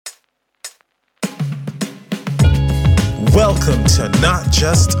Welcome to Not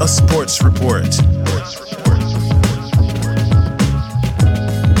Just a Sports Report.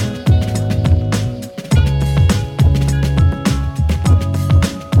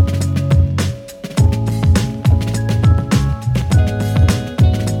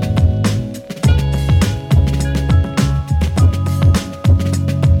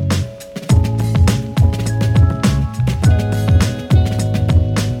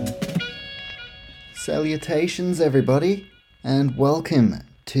 Salutations everybody, and welcome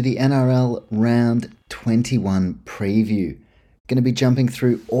to the NRL Round 21 preview. Going to be jumping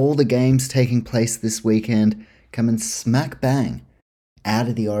through all the games taking place this weekend, coming smack bang out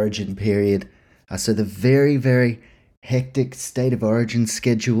of the Origin period. So the very, very hectic State of Origin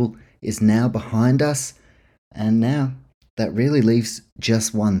schedule is now behind us, and now that really leaves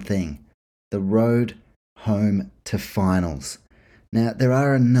just one thing: the road home to finals. Now, there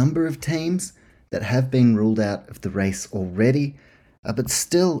are a number of teams that have been ruled out of the race already, but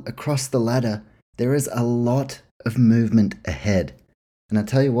still across the ladder, there is a lot of movement ahead. And I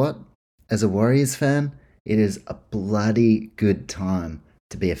tell you what, as a Warriors fan, it is a bloody good time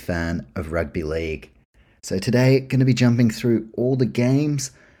to be a fan of rugby league. So today, going to be jumping through all the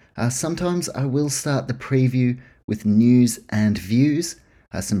games. Sometimes I will start the preview with news and views,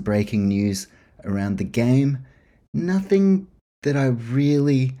 some breaking news around the game. Nothing that I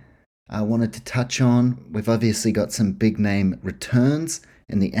really wanted to touch on. We've obviously got some big name returns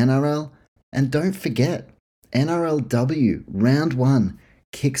in the NRL. And don't forget, NRLW Round 1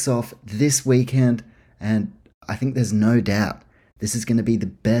 kicks off this weekend, and I think there's no doubt this is going to be the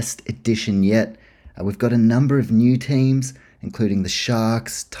best edition yet. We've got a number of new teams, including the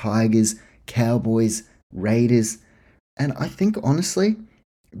Sharks, Tigers, Cowboys, Raiders, and I think honestly,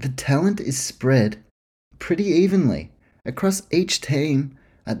 the talent is spread pretty evenly. Across each team,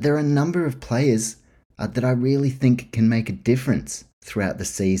 there are a number of players that I really think can make a difference throughout the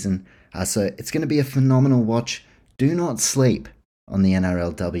season. So it's going to be a phenomenal watch. Do not sleep on the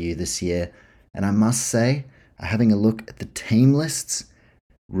NRLW this year. And I must say, having a look at the team lists,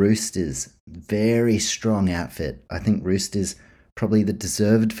 Roosters, very strong outfit. I think Roosters probably the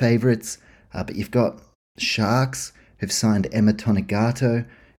deserved favourites. But you've got Sharks, who've signed Emma Tonegato.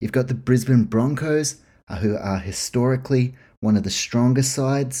 You've got the Brisbane Broncos, who are historically one of the strongest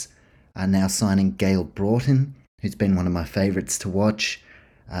sides, are now signing Gail Broughton, who's been one of my favourites to watch,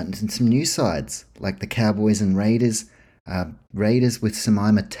 and some new sides like the Cowboys and Raiders. Raiders with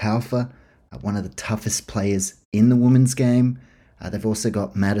Samaima Taufa, one of the toughest players in the women's game. They've also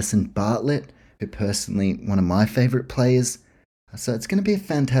got Madison Bartlett, who personally one of my favourite players. So it's going to be a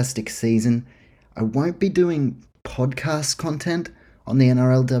fantastic season. I won't be doing podcast content on the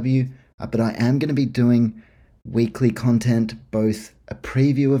NRLW, but I am going to be doing weekly content, both a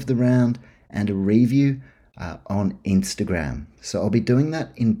preview of the round and a review on Instagram. So I'll be doing that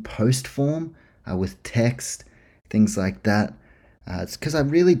in post form with text, things like that. It's because I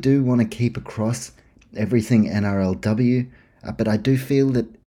really do want to keep across everything NRLW, but I do feel that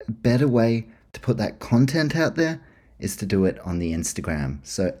a better way to put that content out there is to do it on the Instagram.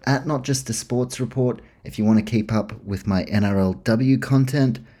 So at Not Just a Sports Report, if you want to keep up with my NRLW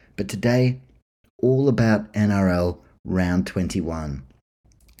content. But today, all about NRL Round 21.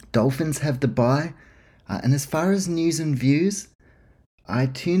 Dolphins have the bye, and as far as news and views, I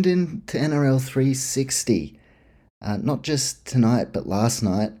tuned in to NRL 360, not just tonight but last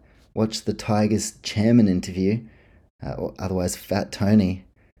night, watched the Tigers chairman interview, or otherwise Fat Tony,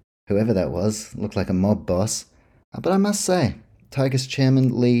 whoever that was, looked like a mob boss, but I must say, Tigers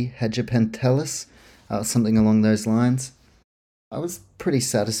chairman Lee Hadjipantelis, something along those lines, I was pretty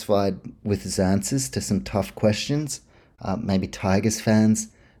satisfied with his answers to some tough questions. Maybe Tigers fans,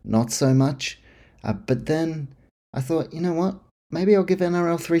 not so much. But then I thought, you know what? Maybe I'll give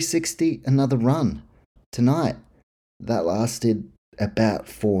NRL 360 another run tonight. That lasted about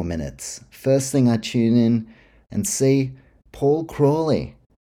 4 minutes. First thing I tune in and see Paul Crawley,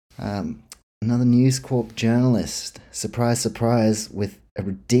 another News Corp journalist, surprise, surprise, with a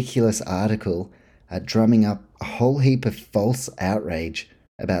ridiculous article drumming up a whole heap of false outrage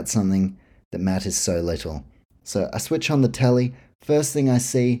about something that matters so little. So I switch on the telly. First thing I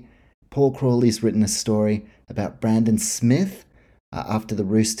see, Paul Crawley's written a story about Brandon Smith after the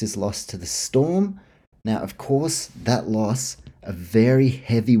Roosters lost to the Storm. Now, of course, that loss, a very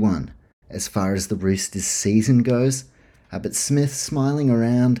heavy one as far as the Roosters season goes. But Smith smiling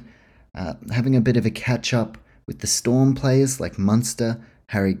around, having a bit of a catch-up with the Storm players like Munster,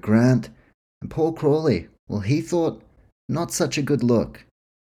 Harry Grant, and Paul Crawley. Well, he thought, not such a good look.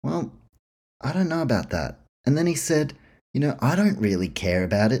 Well, I don't know about that. And then he said, I don't really care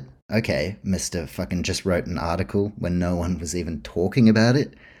about it. Okay, Mr. fucking just wrote an article when no one was even talking about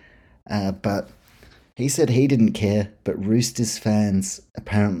it. But he said he didn't care, but Roosters fans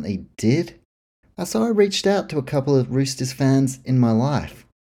apparently did. So I reached out to a couple of Roosters fans in my life.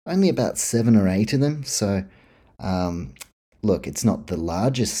 Only about 7 or 8 of them, so um, look, it's not the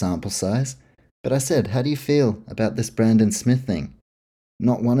largest sample size. But I said, how do you feel about this Brandon Smith thing?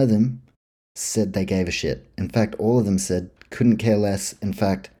 Not one of them said they gave a shit. In fact, all of them said, couldn't care less. In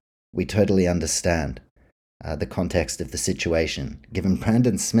fact, we totally understand the context of the situation, given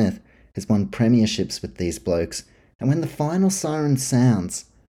Brandon Smith has won premierships with these blokes. And when the final siren sounds,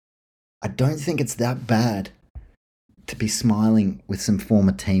 I don't think it's that bad to be smiling with some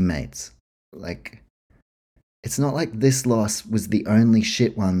former teammates. Like, it's not like this loss was the only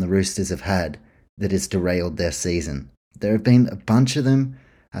shit one the Roosters have had that has derailed their season. There have been a bunch of them.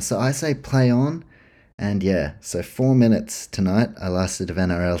 So I say play on. And yeah, so 4 minutes tonight I lasted of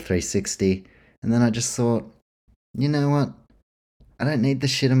NRL 360. And then I just thought, you know what? I don't need the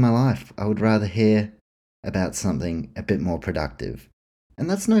shit in my life. I would rather hear about something a bit more productive. And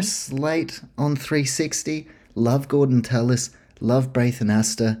that's no slate on 360. Love Gordon Tallis, love Braithen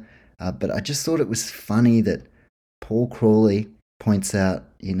Astor. But I just thought it was funny that Paul Crawley points out,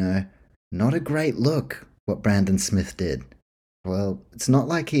 not a great look what Brandon Smith did. Well, it's not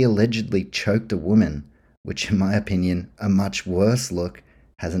like he allegedly choked a woman, which in my opinion, a much worse look,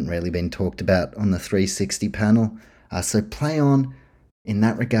 hasn't really been talked about on the 360 panel. So play on in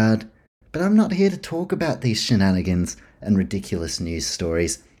that regard. But I'm not here to talk about these shenanigans and ridiculous news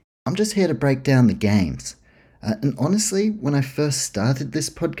stories. I'm just here to break down the games. And honestly, when I first started this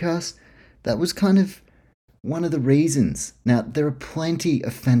podcast, that was kind of one of the reasons. Now, there are plenty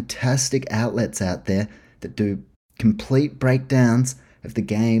of fantastic outlets out there that do complete breakdowns of the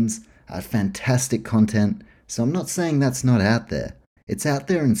games, fantastic content. So I'm not saying that's not out there. It's out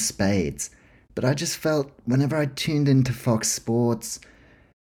there in spades. But I just felt whenever I tuned into Fox Sports,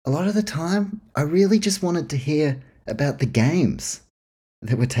 a lot of the time, I really just wanted to hear about the games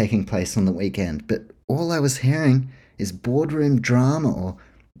that were taking place on the weekend. But all I was hearing is boardroom drama or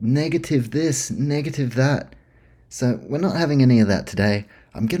negative this, negative that. So we're not having any of that today.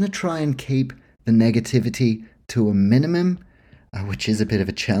 I'm going to try and keep the negativity to a minimum, which is a bit of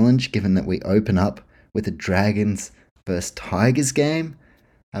a challenge given that we open up with a Dragons versus Tigers game.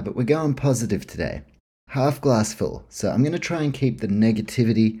 But we're going positive today. Half glass full. So I'm going to try and keep the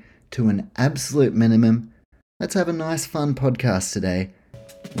negativity to an absolute minimum. Let's have a nice fun podcast today.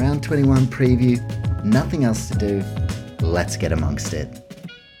 Round 21 preview. Nothing else to do. Let's get amongst it.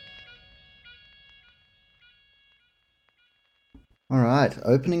 Alright,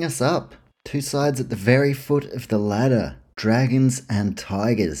 opening us up. Two sides at the very foot of the ladder. Dragons and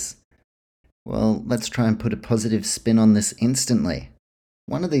Tigers. Well, let's try and put a positive spin on this instantly.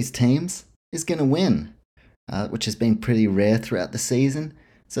 One of these teams is going to win, which has been pretty rare throughout the season.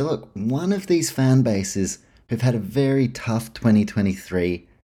 So look, one of these fan bases who've had a very tough 2023,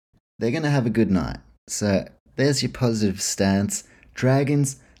 they're going to have a good night. So there's your positive stance.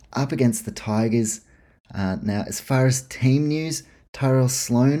 Dragons up against the Tigers. Now, as far as team news, Tyrell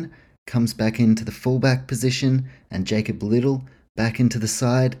Sloan comes back into the fullback position and Jacob Little back into the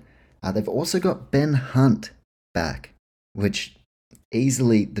side. They've also got Ben Hunt back, which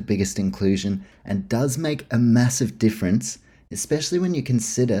easily the biggest inclusion and does make a massive difference, especially when you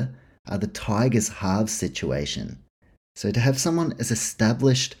consider the Tigers' halves situation. So to have someone as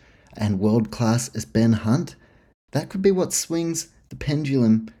established and world-class as Ben Hunt, that could be what swings the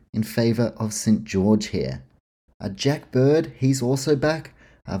pendulum in favour of St George here. Jack Bird, he's also back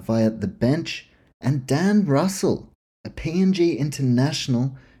via the bench, and Dan Russell, a PNG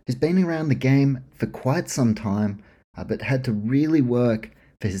international who's been around the game for quite some time, but had to really work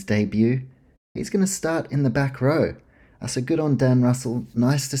for his debut. He's going to start in the back row. So good on Dan Russell.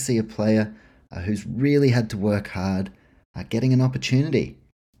 Nice to see a player who's really had to work hard, getting an opportunity.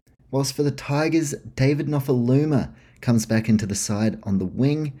 Whilst for the Tigers, David Nofaluma comes back into the side on the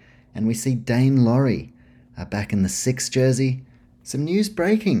wing, and we see Dane Laurie back in the 6 jersey. Some news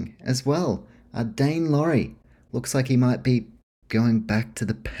breaking as well. Dane Laurie looks like he might be going back to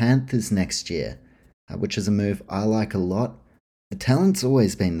the Panthers next year, which is a move I like a lot. The talent's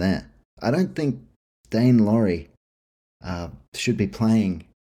always been there. I don't think Dane Laurie should be playing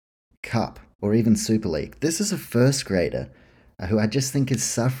Cup or even Super League. This is a first grader who I just think is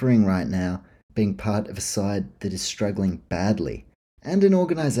suffering right now, being part of a side that is struggling badly, and an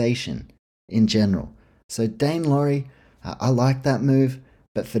organisation in general. So Dane Laurie, I like that move,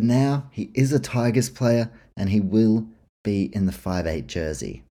 but for now, he is a Tigers player and he will be in the 5'8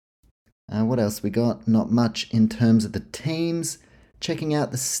 jersey. What else we got? Not much in terms of the teams. Checking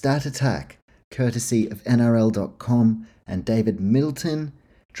out the stat attack, courtesy of NRL.com and David Middleton.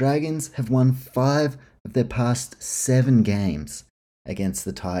 Dragons have won 5 of their past 7 games against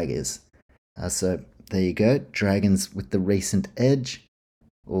the Tigers. So there you go, Dragons with the recent edge.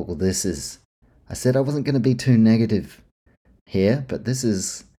 Oh, I said I wasn't going to be too negative here, but this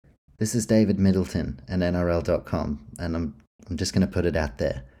is David Middleton and NRL.com, and I'm just going to put it out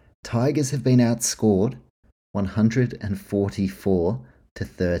there. Tigers have been outscored 144 to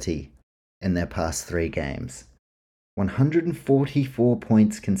 30 in their past 3 games. 144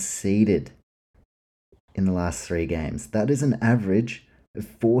 points conceded in the last 3 games. That is an average of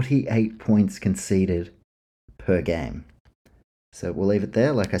 48 points conceded per game. So we'll leave it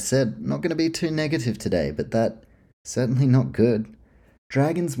there. Like I said, not going to be too negative today, but that certainly not good.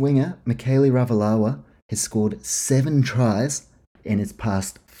 Dragons winger Michaeli Ravalawa has scored 7 tries in his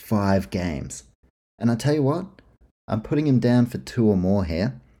past 5 games. And I tell you what, I'm putting him down for 2 or more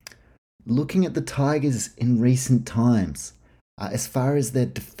here. Looking at the Tigers in recent times, as far as their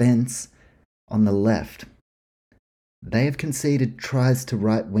defence on the left, they have conceded tries to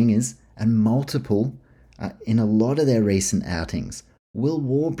right wingers and multiple in a lot of their recent outings. Will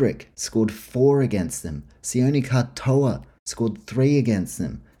Warbrick scored 4 against them. Sione Katoa scored 3 against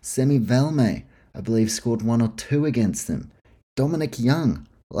them. Semi Valme, I believe, scored 1 or 2 against them. Dominic Young,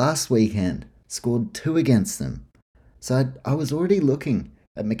 last weekend, scored 2 against them. So I was already looking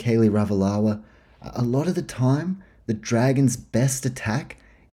at Michaeli Ravalawa. A lot of the time, the Dragons' best attack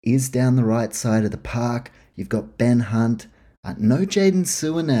is down the right side of the park. You've got Ben Hunt. No Jaden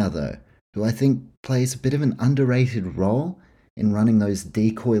Sewer now, though, who I think plays a bit of an underrated role in running those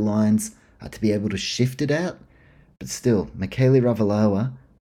decoy lines to be able to shift it out. But still, Michaeli Ravalawa,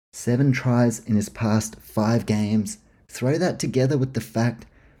 7 tries in his past 5 games. Throw that together with the fact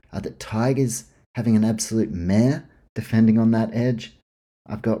that Tigers having an absolute mare defending on that edge.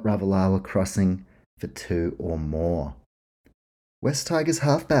 I've got Ravalawa crossing for 2 or more. West Tigers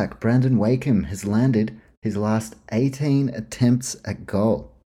halfback Brandon Wakeham has landed his last 18 attempts at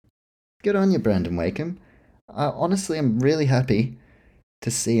goal. Good on you, Brandon Wakeham. Honestly, I'm really happy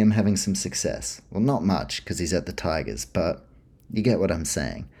to see him having some success. Well, not much because he's at the Tigers, but you get what I'm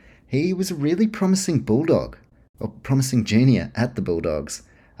saying. He was a really promising Bulldog, or promising junior at the Bulldogs.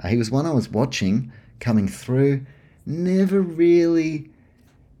 He was one I was watching coming through, never really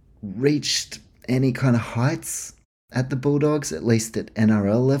reached any kind of heights at the Bulldogs, at least at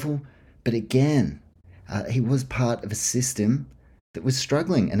NRL level. But again, he was part of a system that was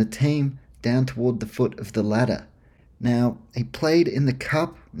struggling and a team down toward the foot of the ladder. Now, he played in the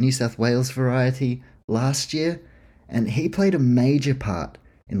Cup, New South Wales variety, last year, and he played a major part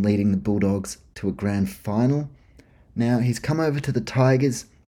in leading the Bulldogs to a grand final. Now, he's come over to the Tigers,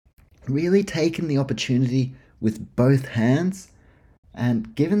 really taken the opportunity with both hands,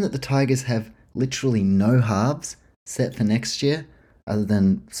 and given that the Tigers have literally no halves set for next year, other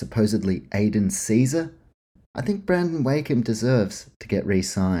than supposedly Aiden Caesar, I think Brandon Wakeham deserves to get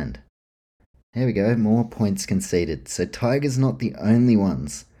re-signed. Here we go, more points conceded. So Tigers not the only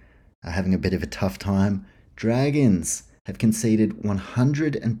ones are having a bit of a tough time. Dragons have conceded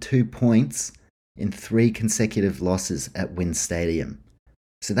 102 points in 3 consecutive losses at Wynn Stadium.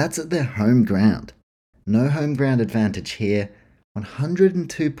 So that's at their home ground. No home ground advantage here.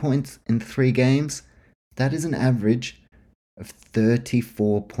 102 points in 3 games. That is an average of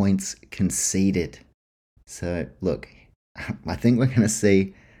 34 points conceded. So look, I think we're going to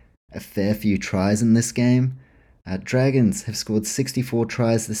see a fair few tries in this game. Dragons have scored 64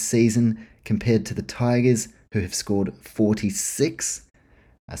 tries this season compared to the Tigers, who have scored 46.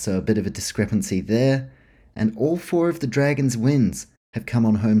 So a bit of a discrepancy there. And all 4 of the Dragons' wins have come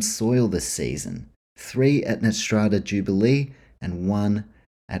on home soil this season. 3 at Netstrata Jubilee and 1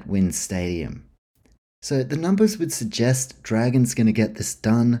 at Wynn Stadium. So the numbers would suggest Dragons going to get this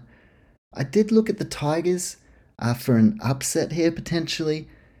done. I did look at the Tigers for an upset here potentially,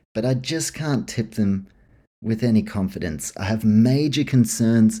 but I just can't tip them with any confidence. I have major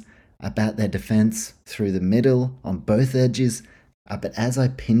concerns about their defense through the middle on both edges, but as I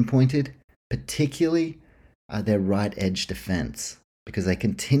pinpointed, particularly their right edge defense, because they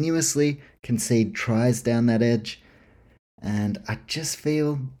continuously concede tries down that edge, and I just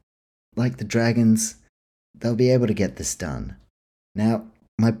feel like the Dragons, they'll be able to get this done. Now,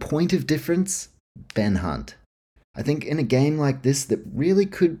 my point of difference, Ben Hunt. I think in a game like this that really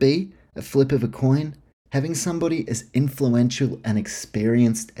could be a flip of a coin, having somebody as influential and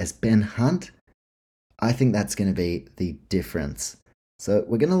experienced as Ben Hunt, I think that's going to be the difference. So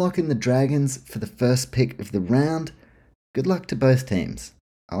we're going to lock in the Dragons for the first pick of the round. Good luck to both teams.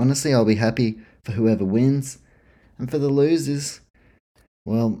 Honestly, I'll be happy for whoever wins. And for the losers,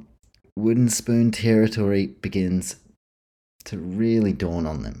 well, wooden spoon territory begins to really dawn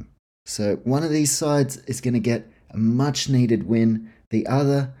on them. So one of these sides is going to get a much needed win. The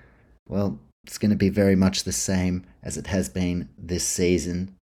other, well, it's going to be very much the same as it has been this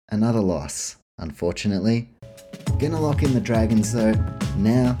season. Another loss, unfortunately. Gonna lock in the Dragons though.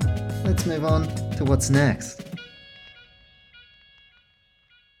 Now, let's move on to what's next.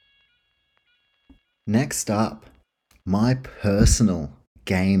 Next up, my personal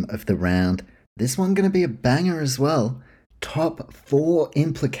game of the round. This one going to be a banger as well. Top 4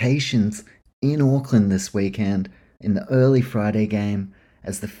 implications in Auckland this weekend in the early Friday game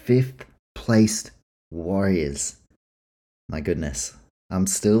as the 5th placed Warriors. My goodness, I'm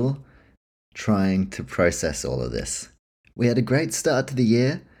still trying to process all of this. We had a great start to the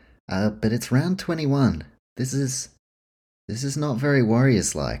year, but it's round 21. This is not very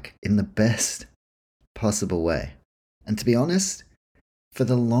Warriors-like in the best possible way. And to be honest, for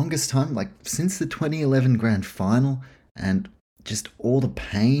the longest time, like since the 2011 grand final and just all the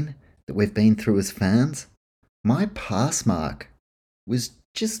pain that we've been through as fans, my pass mark was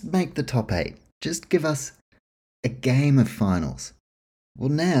just make the top 8. Just give us a game of finals. Well,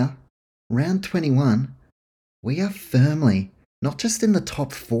 now, round 21, we are firmly not just in the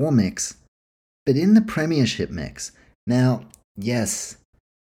top 4 mix, but in the premiership mix. Now, yes,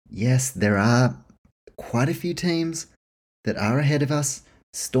 there are quite a few teams that are ahead of us.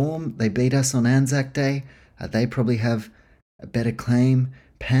 Storm, they beat us on Anzac Day. They probably have a better claim.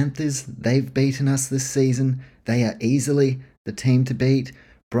 Panthers, they've beaten us this season. They are easily the team to beat.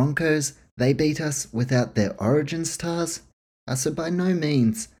 Broncos, they beat us without their origin stars. So by no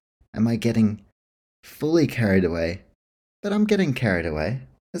means am I getting fully carried away, but I'm getting carried away.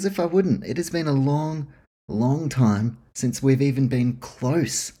 As if I wouldn't. It has been a long, long time since we've even been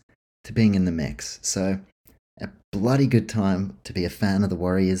close to being in the mix. So, a bloody good time to be a fan of the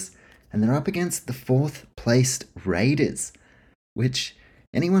Warriors. And they're up against the 4th placed Raiders, which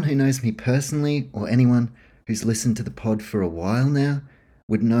anyone who knows me personally or anyone who's listened to the pod for a while now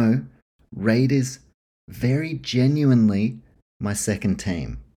would know Raiders very genuinely my second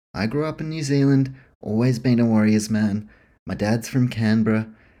team. I grew up in New Zealand, always been a Warriors man. My dad's from Canberra,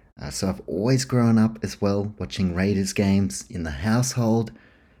 so I've always grown up as well watching Raiders games in the household.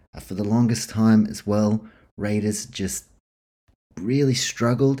 For the longest time as well, Raiders just really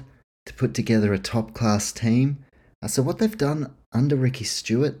struggled to put together a top-class team. So what they've done under Ricky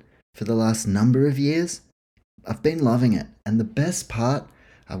Stewart for the last number of years, I've been loving it. And the best part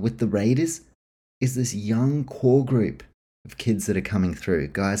with the Raiders is this young core group of kids that are coming through.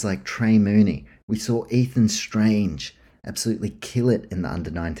 Guys like Trey Mooney. We saw Ethan Strange absolutely kill it in the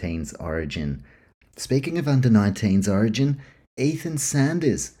under-19s origin. Speaking of under-19s origin, Ethan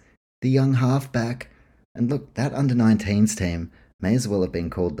Sanders, the young halfback. And look, that under-19s team may as well have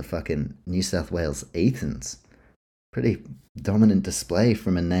been called the fucking New South Wales Ethans. Pretty dominant display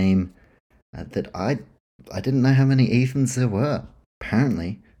from a name that I didn't know how many Ethans there were.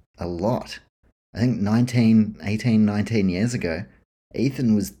 Apparently, a lot. I think 19 years ago,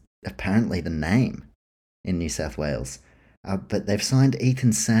 Ethan was apparently the name in New South Wales. But they've signed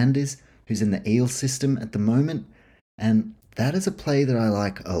Ethan Sanders, who's in the Eel system at the moment, and that is a play that I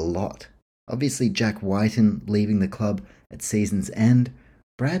like a lot. Obviously, Jack Whiten leaving the club at season's end,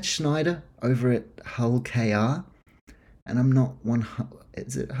 Brad Schneider over at Hull KR, and I'm not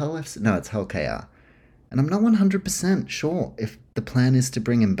is it Hull FC? No, it's Hull KR. And I'm not 100% sure if the plan is to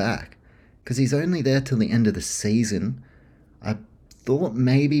bring him back, because he's only there till the end of the season. I thought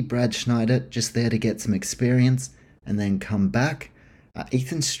maybe Brad Schneider just there to get some experience and then come back.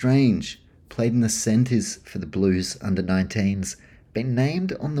 Ethan Strange played in the centres for the Blues under-19s, been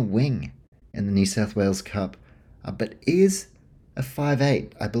named on the wing in the New South Wales Cup, but is a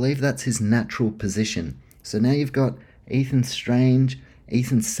 5'8". I believe that's his natural position. So now you've got Ethan Strange,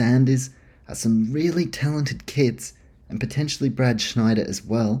 Ethan Sanders, some really talented kids, and potentially Brad Schneider as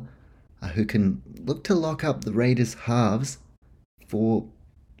well, who can look to lock up the Raiders' halves for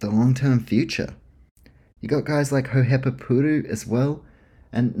the long-term future. You got guys like Hohepa Puru as well,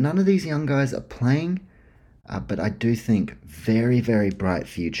 and none of these young guys are playing, but I do think very, very bright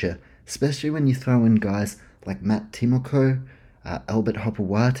future, especially when you throw in guys like Matt Timoko, Albert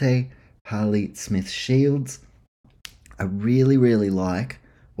Hopewate, Harley Smith-Shields. I really, really like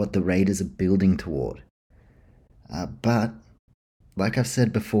what the Raiders are building toward. But, like I've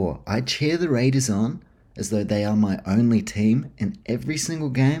said before, I cheer the Raiders on as though they are my only team in every single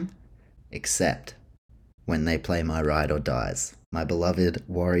game, except when they play my ride or dies, my beloved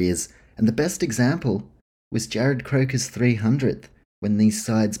Warriors. And the best example was Jared Croker's 300th. when these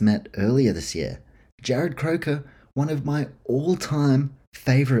sides met earlier this year. Jared Croker, one of my all-time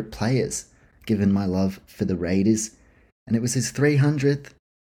favourite players, given my love for the Raiders, and it was his 300th.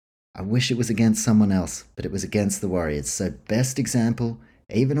 I wish it was against someone else, but it was against the Warriors. So best example,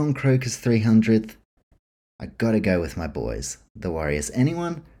 even on Croker's 300th, I gotta go with my boys, the Warriors.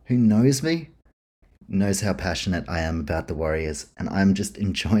 Anyone who knows me knows how passionate I am about the Warriors, and I'm just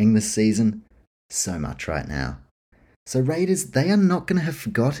enjoying this season so much right now. So Raiders, they are not going to have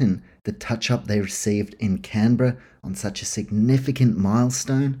forgotten the touch-up they received in Canberra on such a significant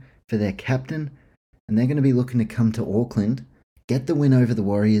milestone for their captain, and they're going to be looking to come to Auckland, get the win over the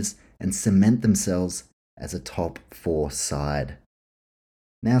Warriors, and cement themselves as a top 4 side.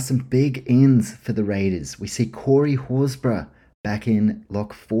 Now some big ins for the Raiders. We see Corey Horsburgh back in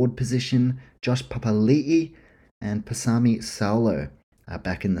lock forward position, Josh Papali'i and Pasami Saulo are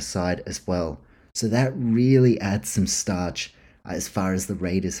back in the side as well. So that really adds some starch as far as the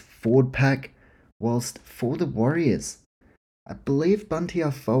Raiders forward pack. Whilst for the Warriors, I believe Bunty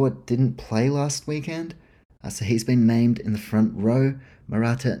Afoa didn't play last weekend, so he's been named in the front row.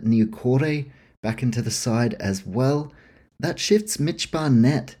 Marata Niukore back into the side as well. That shifts Mitch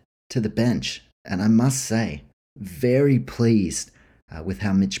Barnett to the bench, and I must say, very pleased with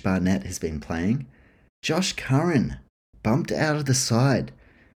how Mitch Barnett has been playing. Josh Curran bumped out of the side,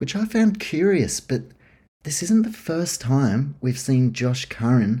 which I found curious, but this isn't the first time we've seen Josh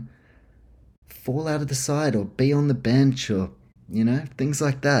Curran fall out of the side or be on the bench or, things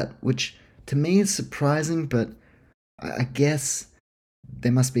like that, which to me is surprising, but I guess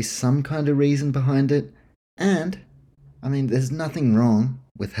there must be some kind of reason behind it. And, there's nothing wrong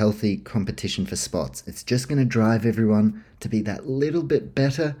with healthy competition for spots. It's just going to drive everyone to be that little bit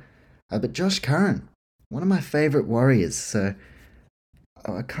better. But Josh Curran, one of my favourite Warriors, so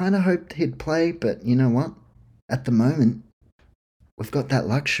I kind of hoped he'd play, but you know what? At the moment, we've got that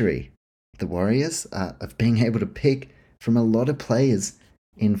luxury, the Warriors, of being able to pick from a lot of players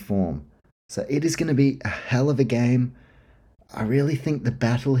in form. So it is going to be a hell of a game. I really think the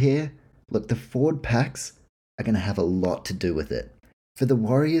battle here, look, the forward packs are going to have a lot to do with it. For the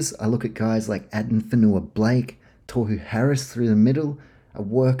Warriors, I look at guys like Aden Fanua-Blake, Tohu Harris through the middle, a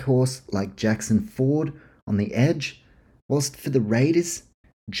workhorse like Jackson Ford on the edge, whilst for the Raiders,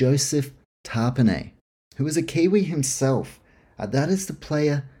 Joseph Tarpanay, who is a Kiwi himself. That is the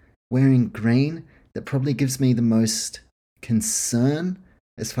player wearing green that probably gives me the most concern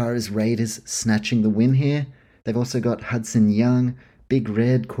as far as Raiders snatching the win here. They've also got Hudson Young, Big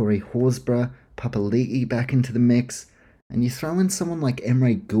Red, Corey Horsburgh, Papali'i back into the mix, and you throw in someone like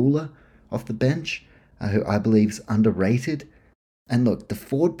Emre Gula off the bench, who I believe is underrated. And look, the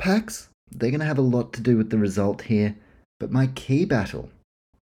forward packs, they're going to have a lot to do with the result here, but my key battle,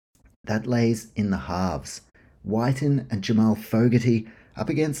 that lays in the halves. Whiten and Jamal Fogarty up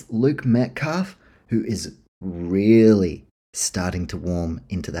against Luke Metcalf, who is really starting to warm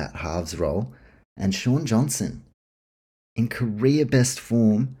into that halves role, and Sean Johnson in career best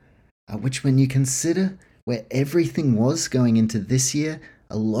form, which when you consider where everything was going into this year,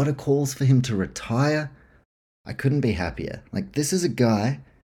 a lot of calls for him to retire, I couldn't be happier. Like, this is a guy,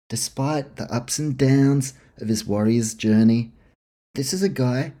 despite the ups and downs of his Warriors journey, this is a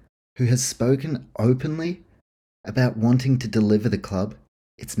guy who has spoken openly about wanting to deliver the club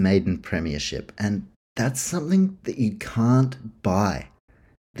its maiden premiership, and that's something that you can't buy.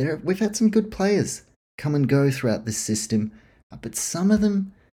 We've had some good players come and go throughout this system, but some of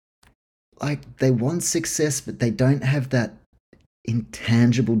them, they want success, but they don't have that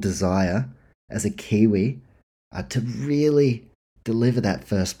intangible desire as a Kiwi to really deliver that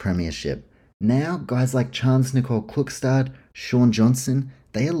first premiership. Now, guys like Chance Nicole Klukstad, Sean Johnson,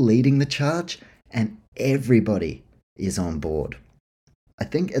 they are leading the charge, and everybody is on board. I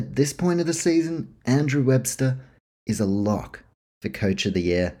think at this point of the season, Andrew Webster is a lock for Coach of the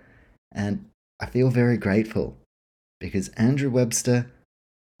Year, and I feel very grateful because Andrew Webster,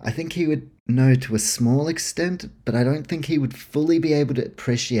 I think he would know to a small extent, but I don't think he would fully be able to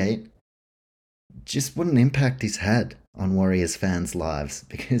appreciate just what an impact he's had on Warriors fans' lives,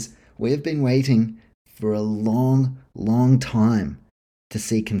 because we have been waiting for a long, long time to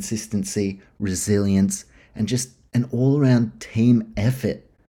see consistency, resilience, and just an all-around team effort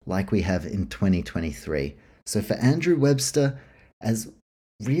like we have in 2023. So for Andrew Webster, as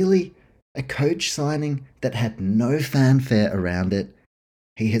really a coach signing that had no fanfare around it,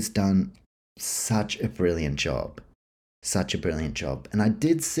 he has done such a brilliant job. Such a brilliant job. And I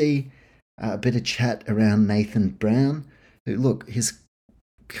did see a bit of chat around Nathan Brown, who, look, his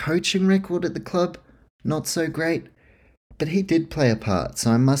coaching record at the club, not so great, but he did play a part. So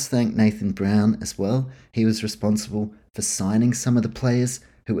I must thank Nathan Brown as well. He was responsible for signing some of the players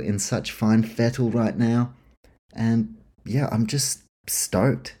who are in such fine fettle right now. And yeah, I'm just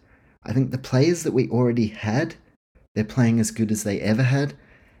stoked. I think the players that we already had, they're playing as good as they ever had.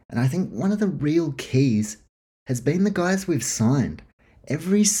 And I think one of the real keys has been the guys we've signed.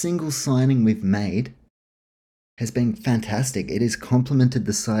 Every single signing we've made has been fantastic. It has complemented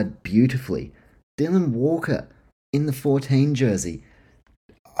the side beautifully. Dylan Walker in the 14 jersey.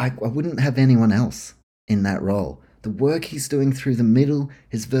 I wouldn't have anyone else in that role. The work he's doing through the middle,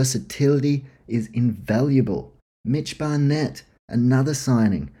 his versatility is invaluable. Mitch Barnett, another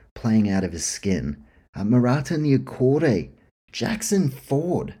signing, playing out of his skin. Murata Niokore, Jackson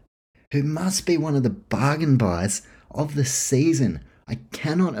Ford, who must be one of the bargain buys of the season. I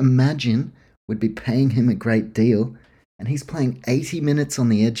cannot imagine we'd be paying him a great deal, and he's playing 80 minutes on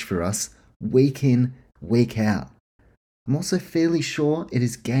the edge for us, week in, week out. I'm also fairly sure it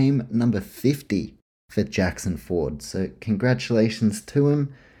is game number 50 for Jackson Ford, so congratulations to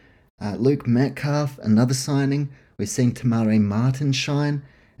him. Luke Metcalf, another signing. We're seeing Tamare Martin shine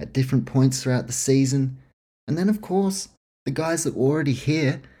at different points throughout the season. And then, of course, the guys that were already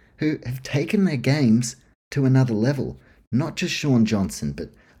here who have taken their games to another level. Not just Sean Johnson, but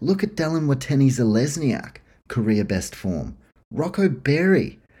look at Dallin Watene-Zelezniak, career best form. Rocco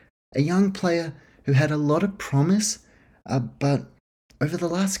Berry, a young player who had a lot of promise, but over the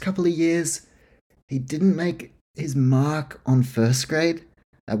last couple of years, he didn't make his mark on first grade,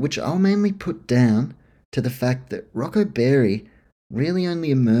 which I'll mainly put down to the fact that Rocco Berry really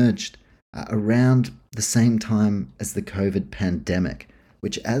only emerged around the same time as the COVID pandemic,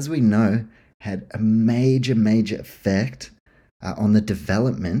 which, as we know, had a major effect on the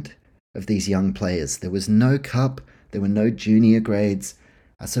development of these young players. There was no cup, there were no junior grades,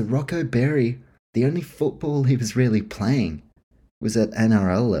 so Rocco Berry, the only football he was really playing was at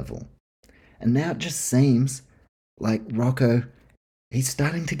NRL level. And now it just seems like Rocco, he's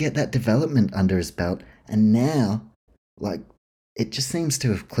starting to get that development under his belt, and now, like, it just seems to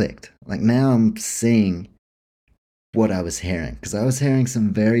have clicked. Like, now I'm seeing what I was hearing, because I was hearing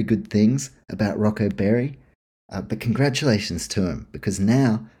some very good things about Rocco Berry, but congratulations to him, because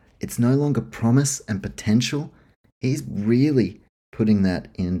now it's no longer promise and potential. He's really putting that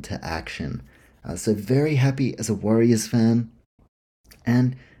into action. So very happy as a Warriors fan,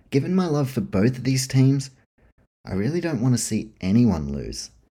 and given my love for both of these teams, I really don't want to see anyone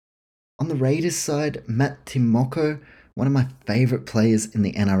lose. On the Raiders side, Matt Timoko, one of my favourite players in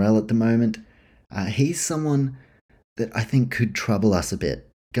the NRL at the moment, he's someone that I think could trouble us a bit.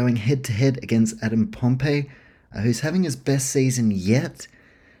 Going head to head against Adam Pompey, who's having his best season yet,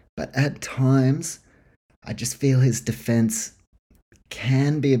 but at times I just feel his defence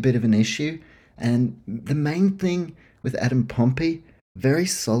can be a bit of an issue. And the main thing with Adam Pompey, very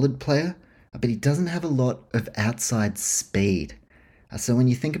solid player, but he doesn't have a lot of outside speed. So when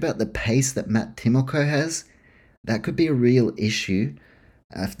you think about the pace that Matt Timoko has, that could be a real issue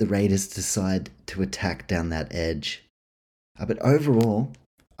if the Raiders decide to attack down that edge. But overall,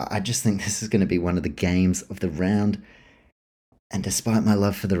 I just think this is going to be one of the games of the round. And despite my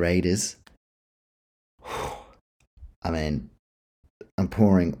love for the Raiders, I mean, I'm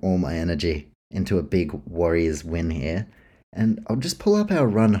pouring all my energy into a big Warriors win here. And I'll just pull up our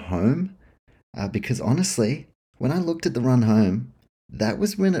run home, because honestly, when I looked at the run home, that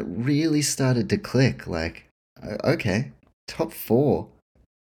was when it really started to click. Like, okay, top 4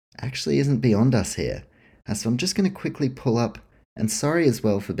 actually isn't beyond us here. So I'm just going to quickly pull up, and sorry as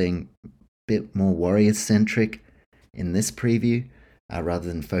well for being a bit more Warriors-centric in this preview, rather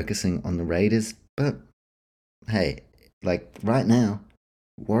than focusing on the Raiders. But hey, like right now,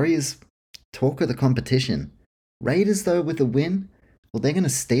 Warriors talk of the competition. Raiders, though, with a win, well, they're going to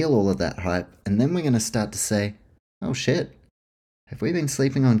steal all of that hype, and then we're going to start to say, oh shit, have we been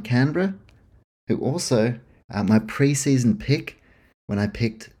sleeping on Canberra? Who also, my preseason pick, when I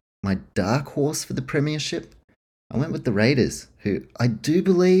picked my dark horse for the premiership, I went with the Raiders, who I do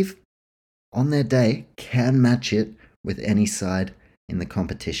believe, on their day, can match it with any side in the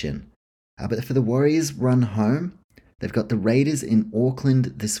competition. But for the Warriors run home, they've got the Raiders in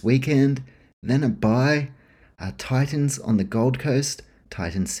Auckland this weekend, then a bye, Titans on the Gold Coast,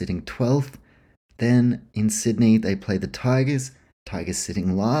 Titans sitting 12th. Then in Sydney, they play the Tigers, Tigers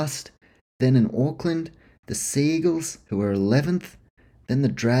sitting last. Then in Auckland, the Seagulls, who are 11th. Then the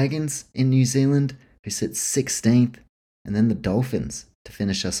Dragons in New Zealand, who sit 16th. And then the Dolphins to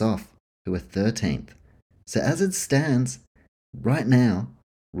finish us off, who are 13th. So as it stands, right now,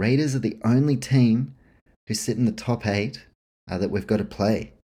 Raiders are the only team who sit in the top 8 that we've got to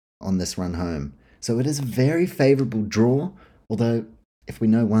play on this run home. So it is a very favourable draw, although if we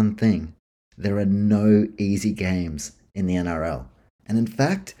know one thing, there are no easy games in the NRL. And in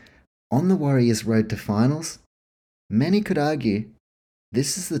fact, on the Warriors' road to finals, many could argue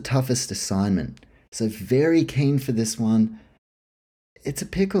this is the toughest assignment. So very keen for this one. It's a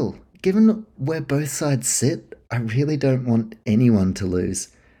pickle. Given where both sides sit, I really don't want anyone to lose.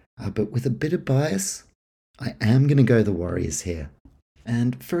 But with a bit of bias, I am going to go the Warriors here.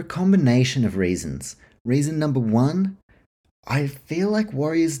 And for a combination of reasons. Reason number one, I feel like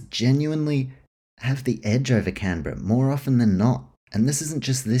Warriors genuinely have the edge over Canberra more often than not. And this isn't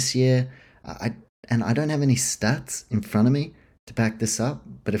just this year. I don't have any stats in front of me to back this up.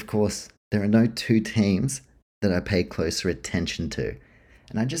 But of course, there are no two teams that I pay closer attention to.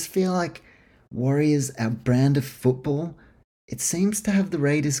 And I just feel like Warriors, our brand of football, it seems to have the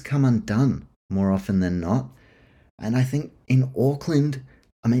Raiders come undone more often than not. And I think in Auckland,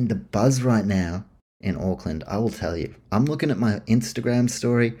 the buzz right now in Auckland, I will tell you, I'm looking at my Instagram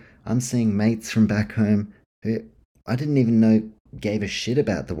story, I'm seeing mates from back home who I didn't even know gave a shit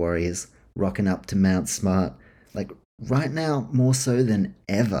about the Warriors rocking up to Mount Smart. Like right now, more so than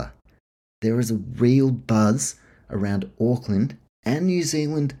ever, there is a real buzz around Auckland and New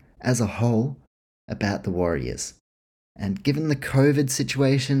Zealand as a whole about the Warriors. And given the COVID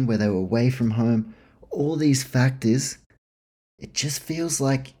situation where they were away from home, all these factors, it just feels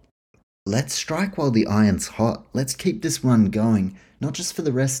like let's strike while the iron's hot. Let's keep this run going, not just for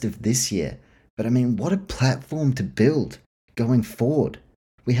the rest of this year, but what a platform to build going forward.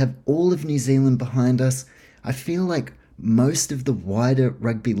 We have all of New Zealand behind us. I feel like most of the wider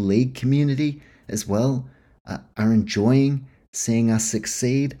rugby league community as well are enjoying seeing us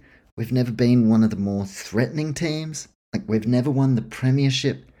succeed. We've never been one of the more threatening teams. Like, we've never won the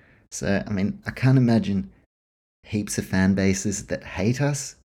premiership. So, I can't imagine heaps of fan bases that hate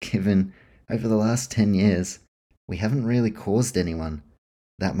us, given over the last 10 years, we haven't really caused anyone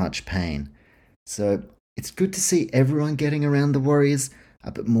that much pain. So, it's good to see everyone getting around the Warriors,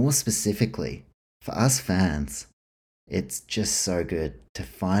 but more specifically, for us fans, it's just so good to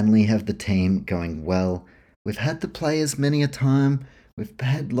finally have the team going well. We've had the players many a time, we've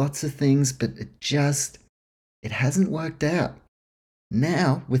had lots of things, but it hasn't worked out.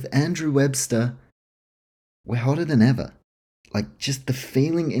 Now, with Andrew Webster, we're hotter than ever. Like, just the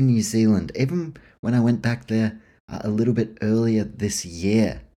feeling in New Zealand, even when I went back there a little bit earlier this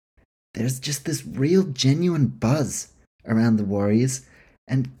year, there's just this real genuine buzz around the Warriors.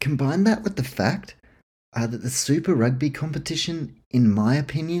 And combine that with the fact that the Super Rugby competition, in my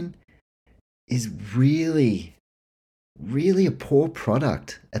opinion, is really a poor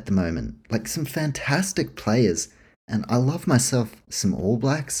product at the moment. Like, some fantastic players, and I love myself some All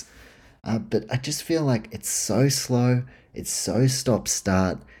Blacks, but I just feel like it's so slow, it's so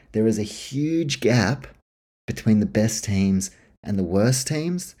stop-start. There is a huge gap between the best teams and the worst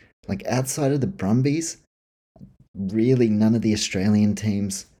teams. Like, outside of the Brumbies, really none of the Australian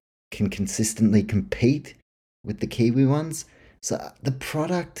teams can consistently compete with the Kiwi ones. So the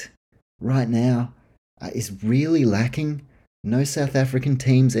product right now is really lacking. No South African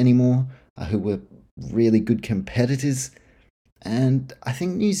teams anymore who were really good competitors. And I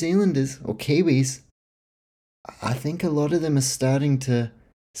think New Zealanders, or Kiwis, I think a lot of them are starting to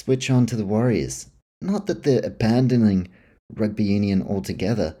switch on to the Warriors. Not that they're abandoning rugby union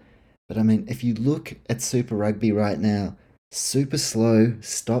altogether, but if you look at Super Rugby right now, super slow,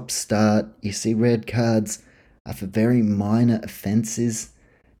 stop-start, you see red cards for very minor offences,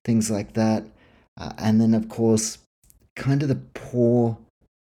 things like that. And then, of course, kind of the poor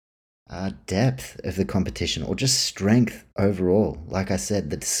depth of the competition, or just strength overall. Like I said,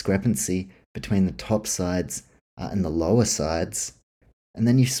 the discrepancy between the top sides and the lower sides. And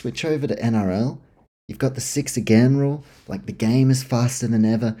then you switch over to NRL, you've got the 6 again rule. Like, the game is faster than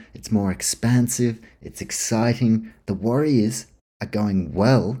ever, it's more expansive, it's exciting. The Warriors are going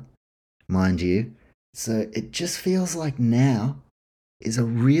well, mind you. So it just feels like now is a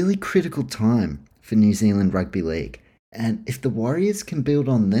really critical time for New Zealand Rugby League. And if the Warriors can build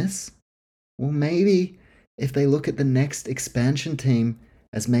on this, well, maybe if they look at the next expansion team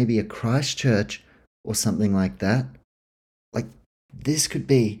as maybe a Christchurch or something like that, like, this could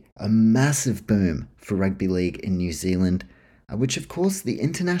be a massive boom for rugby league in New Zealand, which, of course, the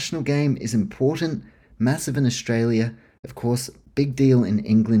international game is important, massive in Australia, of course, big deal in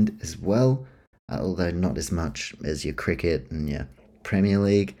England as well, although not as much as your cricket and your Premier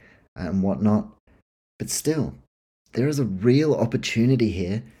League and whatnot. But still, there is a real opportunity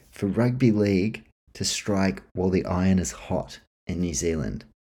here for rugby league to strike while the iron is hot in New Zealand.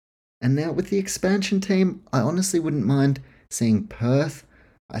 And now with the expansion team, I honestly wouldn't mind seeing Perth.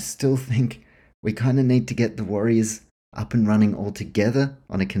 I still think we kind of need to get the Warriors up and running all together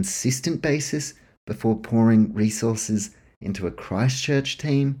on a consistent basis before pouring resources into a Christchurch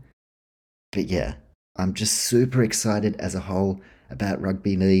team. But yeah, I'm just super excited as a whole about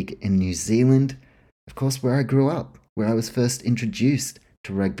rugby league in New Zealand. Of course, where I grew up, where I was first introduced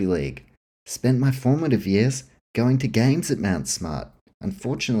to rugby league. Spent my formative years going to games at Mount Smart.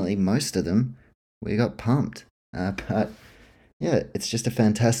 Unfortunately, most of them, we got pumped. But yeah, it's just a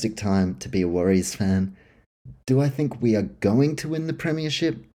fantastic time to be a Warriors fan. Do I think we are going to win the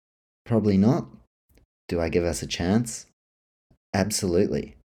Premiership? Probably not. Do I give us a chance?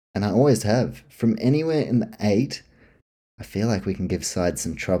 Absolutely. And I always have. From anywhere in the 8, I feel like we can give sides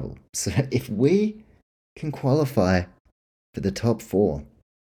some trouble. So if we can qualify for the top 4,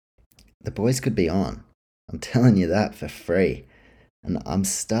 the boys could be on. I'm telling you that for free. And I'm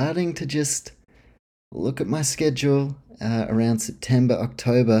starting to just look at my schedule around September,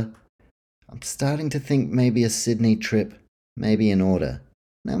 October. I'm starting to think maybe a Sydney trip, maybe in order.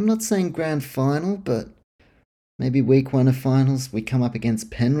 Now, I'm not saying grand final, but maybe week 1 of finals, we come up against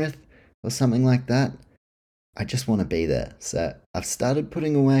Penrith or something like that. I just want to be there. So I've started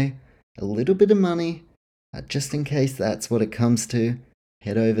putting away a little bit of money just in case that's what it comes to.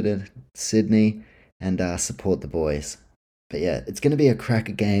 Head over to Sydney and support the boys. But yeah, it's going to be a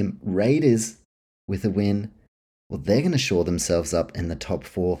cracker game. Raiders with a win, well, they're going to shore themselves up in the top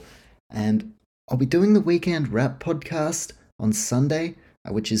 4. And I'll be doing the weekend wrap podcast on Sunday,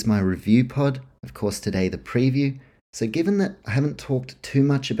 which is my review pod. Of course, today the preview. So given that I haven't talked too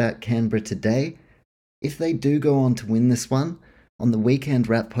much about Canberra today, if they do go on to win this one, on the weekend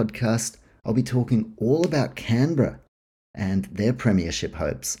wrap podcast, I'll be talking all about Canberra and their premiership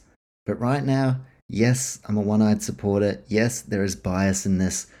hopes. But right now, yes, I'm a one-eyed supporter. Yes, there is bias in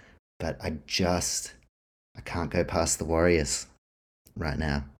this, but I can't go past the Warriors right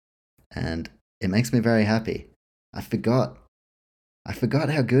now. And it makes me very happy. I forgot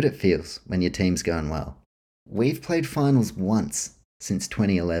how good it feels when your team's going well. We've played finals once since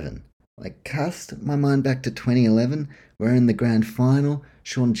 2011. Like, cast my mind back to 2011. We're in the grand final.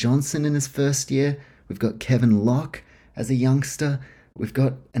 Sean Johnson in his first year. We've got Kevin Locke as a youngster. We've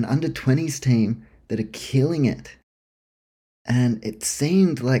got an under-20s team that are killing it. And it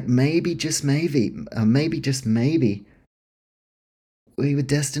seemed like maybe, just maybe, we were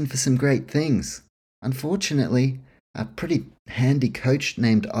destined for some great things. Unfortunately, a pretty handy coach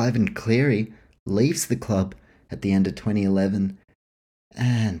named Ivan Cleary leaves the club at the end of 2011.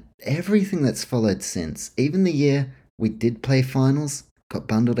 And everything that's followed since, even the year we did play finals, got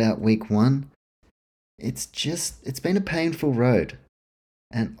bundled out week 1, it's been a painful road.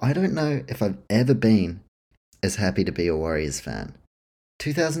 And I don't know if I've ever been as happy to be a Warriors fan.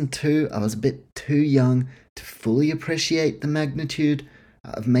 2002, I was a bit too young to fully appreciate the magnitude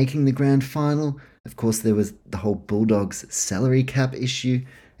of making the grand final. Of course, there was the whole Bulldogs salary cap issue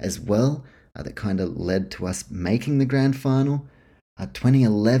as well that kind of led to us making the grand final.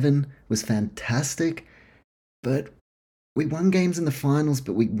 2011 was fantastic, but we won games in the finals,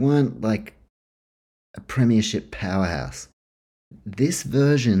 but we weren't like a premiership powerhouse. This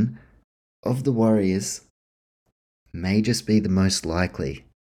version of the Warriors may just be the most likely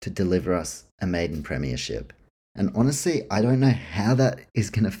to deliver us a maiden premiership. And honestly, I don't know how that is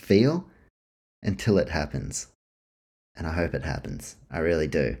going to feel until it happens. And I hope it happens. I really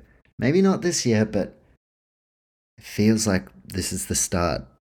do. Maybe not this year, but it feels like this is the start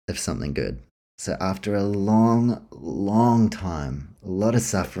of something good. So after a long, long time, a lot of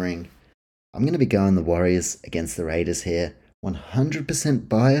suffering, I'm going to be going the Warriors against the Raiders here. 100%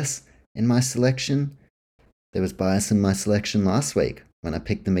 bias in my selection. There was bias in my selection last week when I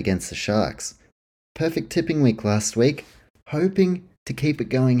picked them against the Sharks. Perfect tipping week last week, hoping to keep it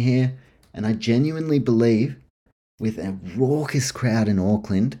going here, and I genuinely believe, with a raucous crowd in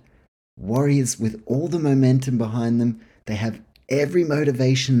Auckland, Warriors with all the momentum behind them, they have every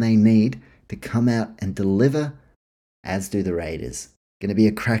motivation they need to come out and deliver, as do the Raiders. Going to be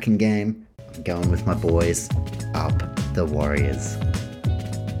a cracking game. I'm going with my boys, up the Warriors.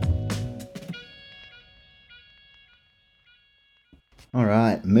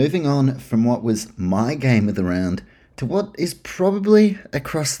 Alright, moving on from what was my game of the round to what is probably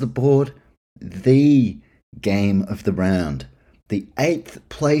across the board the game of the round. The 8th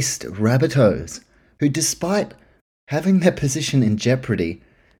placed Rabbitohs, who despite having their position in jeopardy,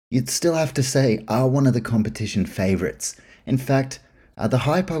 you'd still have to say are one of the competition favourites. In fact, the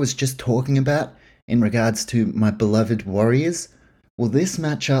hype I was just talking about in regards to my beloved Warriors, well, this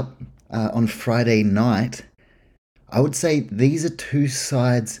matchup on Friday night, I would say these are two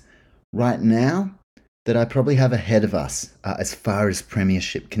sides right now that I probably have ahead of us as far as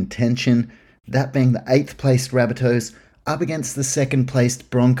premiership contention. That being the 8th placed Rabbitohs up against the 2nd placed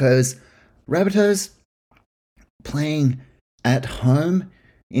Broncos. Rabbitohs playing at home,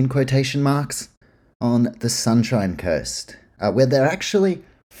 in quotation marks, on the Sunshine Coast, where they're actually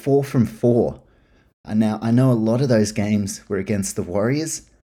 4 from 4. Now, I know a lot of those games were against the Warriors.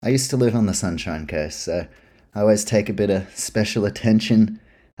 I used to live on the Sunshine Coast, so I always take a bit of special attention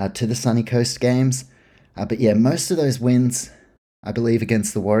to the Sunny Coast games. But yeah, most of those wins, I believe,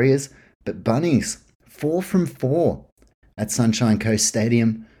 against the Warriors. But Bunnies, 4 from 4 at Sunshine Coast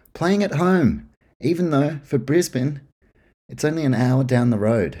Stadium, playing at home, even though for Brisbane, it's only an hour down the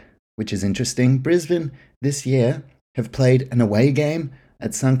road, which is interesting. Brisbane this year have played an away game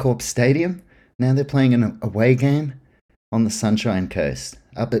at Suncorp Stadium. Now they're playing an away game on the Sunshine Coast.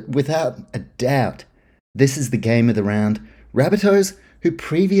 But without a doubt, this is the game of the round. Rabbitohs, who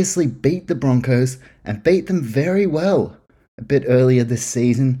previously beat the Broncos and beat them very well a bit earlier this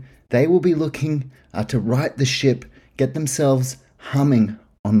season, they will be looking to right the ship, get themselves humming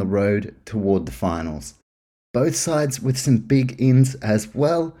on the road toward the finals. Both sides with some big ins as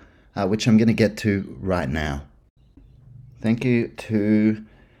well, which I'm going to get to right now. Thank you to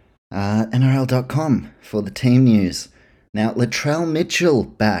NRL.com for the team news. Now, Latrell Mitchell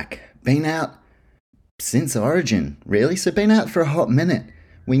back. Been out since Origin, really? So been out for a hot minute.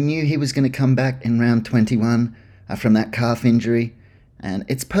 We knew he was going to come back in round 21 from that calf injury, and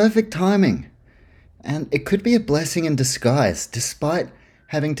it's perfect timing. And it could be a blessing in disguise, despite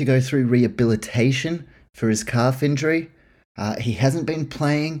having to go through rehabilitation for his calf injury. He hasn't been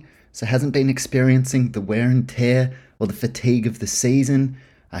playing, so hasn't been experiencing the wear and tear or the fatigue of the season.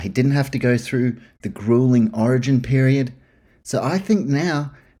 He didn't have to go through the grueling Origin period. So I think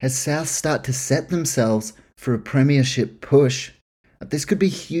now, as South start to set themselves for a premiership push, this could be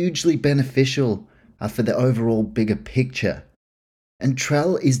hugely beneficial for the overall bigger picture. And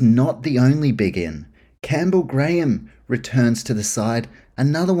Trell is not the only big in. Campbell Graham returns to the side,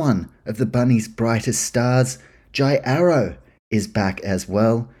 another one of the Bunnies' brightest stars. Jai Arrow is back as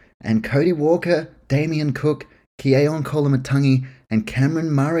well, and Cody Walker, Damien Cook, Keaon Kolomatangi and Cameron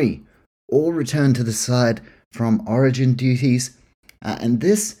Murray all return to the side from Origin duties. And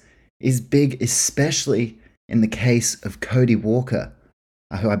this is big, especially in the case of Cody Walker,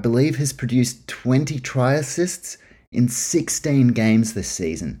 who I believe has produced 20 try assists in 16 games this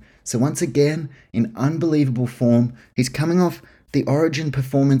season. So once again, in unbelievable form, he's coming off the Origin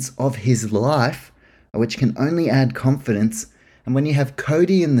performance of his life, which can only add confidence. And when you have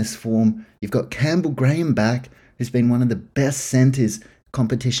Cody in this form, you've got Campbell Graham back, who's been one of the best centres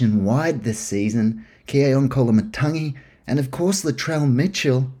competition-wide this season, Keaon Kolomatangi, and of course Latrell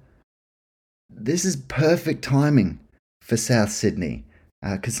Mitchell. This is perfect timing for South Sydney,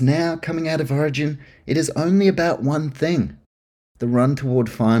 because now, coming out of Origin, it is only about one thing: the run toward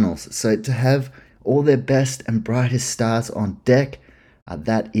finals. So to have all their best and brightest stars on deck,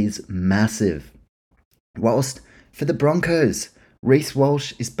 that is massive. Whilst for the Broncos, Reece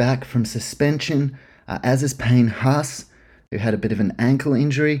Walsh is back from suspension, as is Payne Haas, who had a bit of an ankle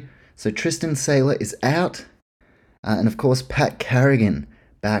injury. So Tristan Saylor is out, and of course Pat Carrigan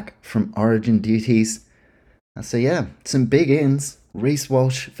back from Origin duties. So yeah, some big ins. Reece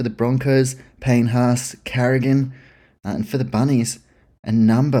Walsh for the Broncos, Payne Haas, Carrigan, and for the Bunnies, a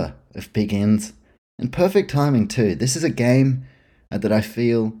number of big ins. And perfect timing too. This is a game that I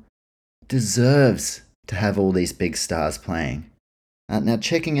feel deserves to have all these big stars playing. Now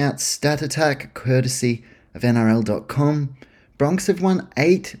checking out Stat Attack, courtesy of NRL.com, Bronx have won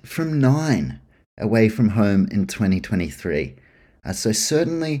 8 from 9 away from home in 2023. So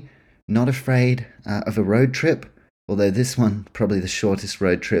certainly not afraid of a road trip, although this one probably the shortest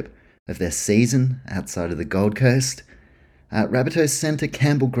road trip of their season outside of the Gold Coast. Rabbitohs centre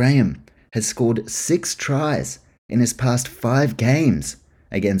Campbell Graham has scored 6 tries in his past 5 games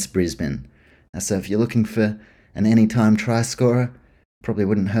against Brisbane. So if you're looking for an anytime try scorer, probably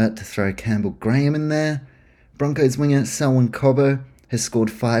wouldn't hurt to throw Campbell Graham in there. Broncos winger Selwyn Cobbo has scored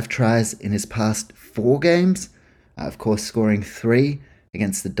 5 tries in his past 4 games, of course scoring 3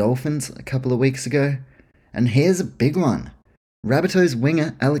 against the Dolphins a couple of weeks ago. And here's a big one. Rabbitohs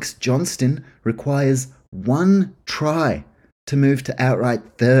winger Alex Johnston requires 1 try to move to outright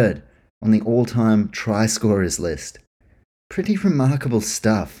third on the all-time try scorers list. Pretty remarkable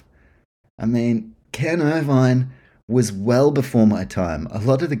stuff. I mean, Ken Irvine was well before my time. A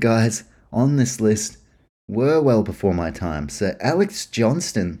lot of the guys on this list were well before my time. So Alex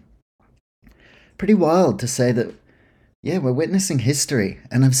Johnston, pretty wild to say that, yeah, we're witnessing history.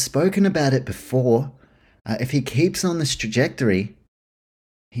 And I've spoken about it before. If he keeps on this trajectory,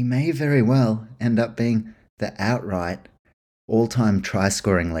 he may very well end up being the outright all-time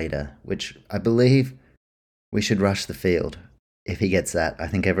try-scoring leader, which I believe we should rush the field. if he gets that. I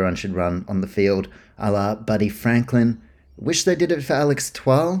think everyone should run on the field a la Buddy Franklin. Wish they did it for Alex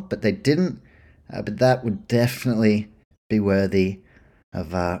Twal, but they didn't. But that would definitely be worthy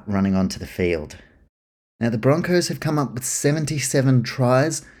of running onto the field. Now, the Broncos have come up with 77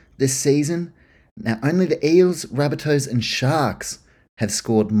 tries this season. Now, only the Eels, Rabbitohs, and Sharks have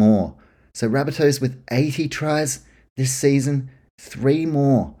scored more. So, Rabbitohs with 80 tries this season, 3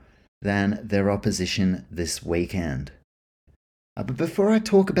 more than their opposition this weekend. But before I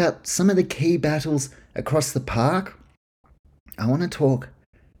talk about some of the key battles across the park, I want to talk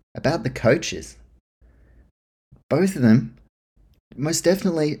about the coaches. Both of them, most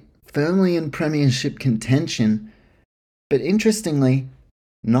definitely firmly in premiership contention, but interestingly,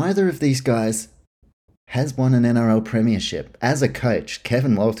 neither of these guys has won an NRL premiership. As a coach,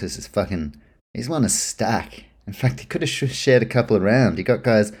 Kevin Walters he's won a stack. In fact, he could have shared a couple around. You got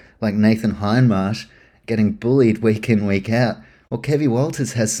guys like Nathan Hindmarsh getting bullied week in, week out. Well, Kevy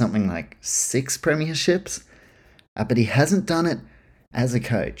Walters has something like 6 premierships, but he hasn't done it as a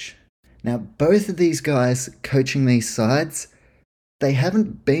coach. Now, both of these guys coaching these sides, they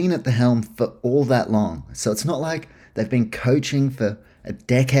haven't been at the helm for all that long. So it's not like they've been coaching for a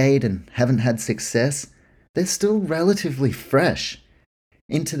decade and haven't had success. They're still relatively fresh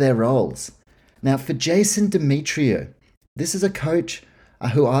into their roles. Now, for Jason Demetriou, this is a coach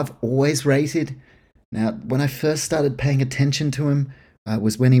who I've always rated. Now, when I first started paying attention to him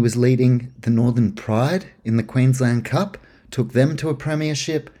was when he was leading the Northern Pride in the Queensland Cup, took them to a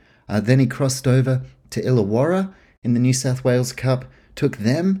premiership. Then he crossed over to Illawarra in the New South Wales Cup, took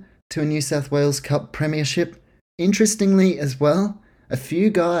them to a New South Wales Cup premiership. Interestingly as well, a few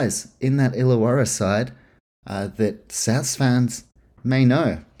guys in that Illawarra side that Souths fans may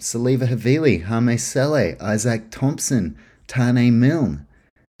know. Saliva Havili, Hame Sele, Isaac Thompson, Tane Milne,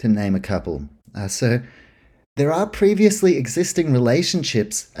 to name a couple. So there are previously existing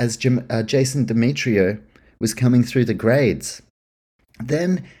relationships as Jason Demetriou was coming through the grades.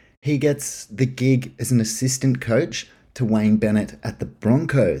 Then he gets the gig as an assistant coach to Wayne Bennett at the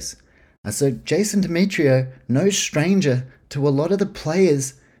Broncos. So Jason Demetriou, no stranger to a lot of the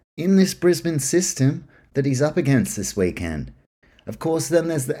players in this Brisbane system that he's up against this weekend. Of course, then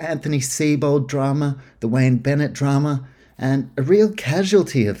there's the Anthony Seibold drama, the Wayne Bennett drama, and a real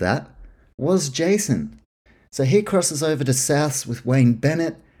casualty of that was Jason. So he crosses over to Souths with Wayne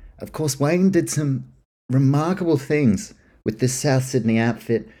Bennett. Of course, Wayne did some remarkable things with this South Sydney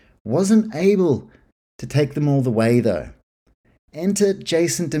outfit, wasn't able to take them all the way though. Enter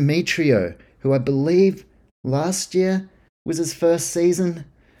Jason Demetriou, who I believe last year was his first season.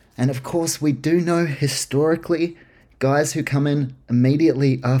 And of course, we do know historically, guys who come in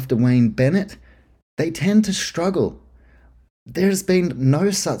immediately after Wayne Bennett, they tend to struggle. There's been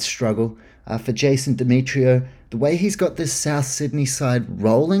no such struggle for Jason Demetriou. The way he's got this South Sydney side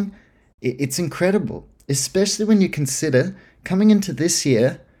rolling, it's incredible. Especially when you consider, coming into this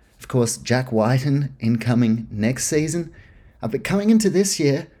year, of course, Jack Whiten incoming next season, but coming into this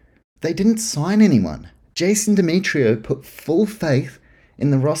year, they didn't sign anyone. Jason Demetriou put full faith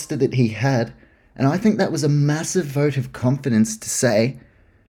in the roster that he had, and I think that was a massive vote of confidence to say,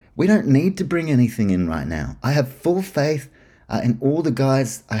 we don't need to bring anything in right now. I have full faith in all the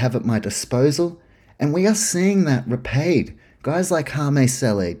guys I have at my disposal, and we are seeing that repaid. Guys like Hame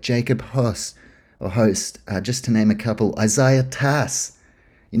Sele, Jacob Host, just to name a couple, Isaiah Tass.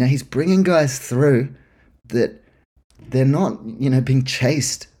 He's bringing guys through that they're not, being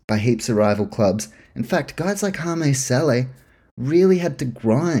chased by heaps of rival clubs. In fact, guys like Hame Sele really had to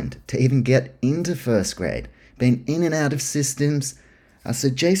grind to even get into first grade, been in and out of systems. So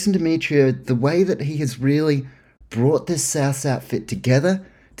Jason Demetriou, the way that he has really brought this South outfit together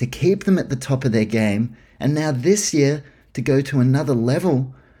to keep them at the top of their game, and now this year to go to another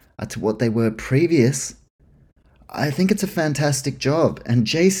level to what they were previous, I think it's a fantastic job. And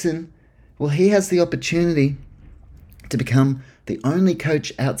Jason, well, he has the opportunity to become the only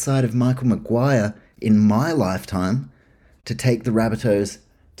coach outside of Michael Maguire in my lifetime to take the Rabbitohs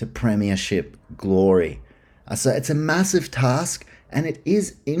to premiership glory. So it's a massive task, and it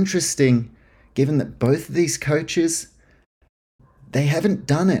is interesting given that both of these coaches, they haven't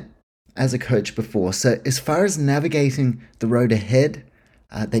done it as a coach before. So as far as navigating the road ahead,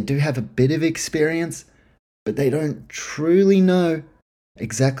 they do have a bit of experience, but they don't truly know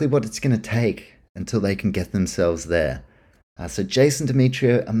exactly what it's going to take until they can get themselves there. So Jason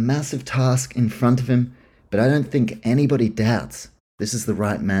Demetriou, a massive task in front of him, but I don't think anybody doubts this is the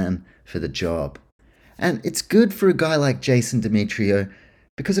right man for the job. And it's good for a guy like Jason Demetriou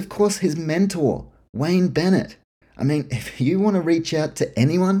because, of course, his mentor, Wayne Bennett. I mean, if you want to reach out to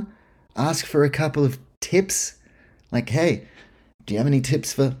anyone, ask for a couple of tips, like, hey, do you have any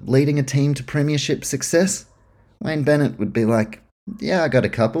tips for leading a team to premiership success? Wayne Bennett would be like, yeah, I got a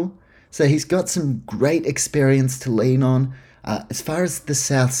couple. So he's got some great experience to lean on. As far as the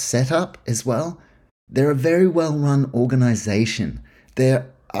South setup as well, they're a very well-run organisation.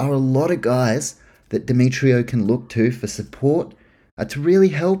 There are a lot of guys that Demetrio can look to for support to really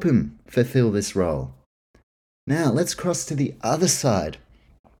help him fulfill this role. Now, let's cross to the other side.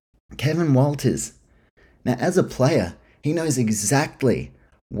 Kevin Walters. Now, as a player, he knows exactly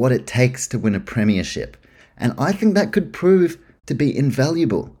what it takes to win a premiership. And I think that could prove to be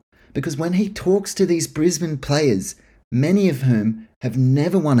invaluable. Because when he talks to these Brisbane players, many of whom have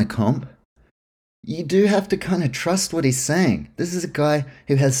never won a comp, you do have to kind of trust what he's saying. This is a guy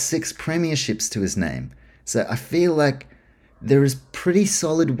who has 6 premierships to his name. So I feel like there is pretty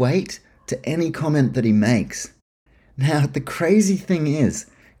solid weight to any comment that he makes. Now, the crazy thing is,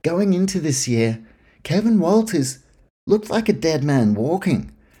 going into this year, Kevin Walters looked like a dead man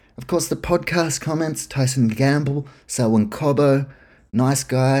walking. Of course, the podcast comments, Tyson Gamble, Selwyn Cobbo, nice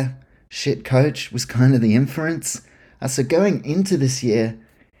guy, shit coach was kind of the inference. So going into this year,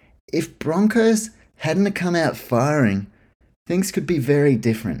 if Broncos hadn't come out firing, things could be very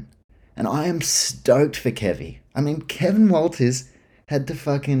different. And I am stoked for Kevy. I mean, Kevin Walters had to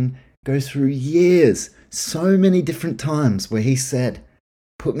fucking go through years, so many different times where he said,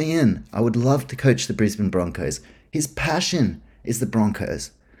 put me in. I would love to coach the Brisbane Broncos. His passion is the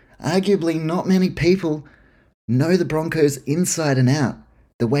Broncos. Arguably, not many people know the Broncos inside and out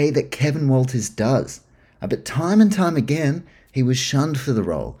the way that Kevin Walters does. But time and time again, he was shunned for the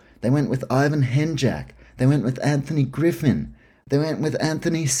role. They went with Ivan Henjak. They went with Anthony Griffin. They went with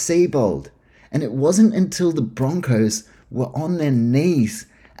Anthony Seibold. And it wasn't until the Broncos were on their knees,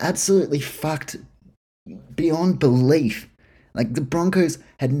 absolutely fucked beyond belief. Like, the Broncos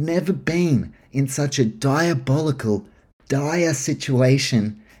had never been in such a diabolical, dire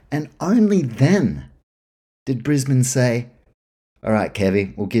situation. And only then did Brisbane say, all right,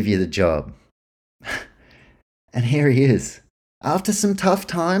 Kevy, we'll give you the job. And here he is. After some tough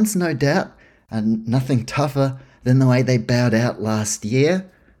times, no doubt, and nothing tougher than the way they bowed out last year.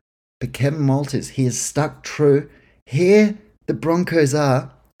 But Kevin Walters, he has stuck true. Here the Broncos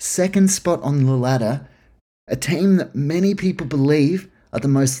are, second spot on the ladder, a team that many people believe are the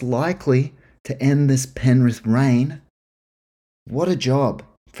most likely to end this Penrith reign. What a job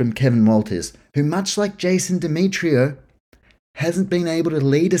from Kevin Walters, who, much like Jason Demetrio, hasn't been able to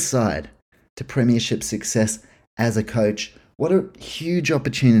lead a side to premiership success as a coach. What a huge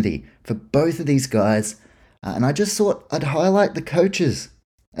opportunity for both of these guys. And I just thought I'd highlight the coaches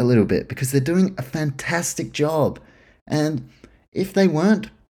a little bit because they're doing a fantastic job. And if they weren't,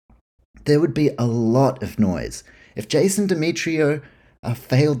 there would be a lot of noise. If Jason Demetrio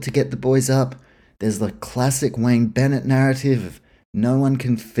failed to get the boys up, there's the classic Wayne Bennett narrative of no one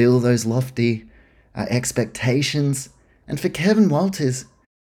can fill those lofty expectations. And for Kevin Walters,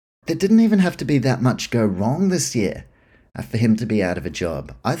 there didn't even have to be that much go wrong this year for him to be out of a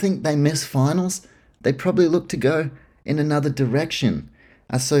job. I think they miss finals. They probably look to go in another direction.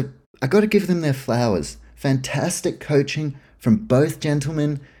 So I got to give them their flowers. Fantastic coaching from both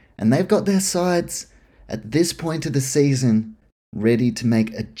gentlemen, and they've got their sides at this point of the season ready to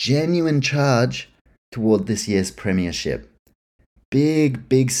make a genuine charge toward this year's premiership.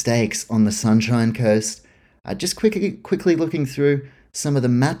 Big stakes on the Sunshine Coast. Just quickly looking through some of the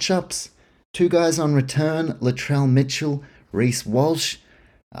matchups. 2 guys on return, Latrell Mitchell, Reece Walsh.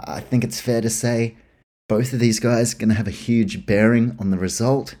 I think it's fair to say both of these guys are going to have a huge bearing on the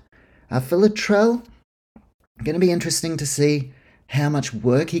result. For Latrell, going to be interesting to see how much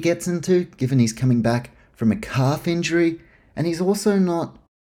work he gets into, given he's coming back from a calf injury, and he's also not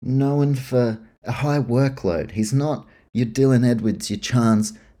known for a high workload. He's not your Dylan Edwards, your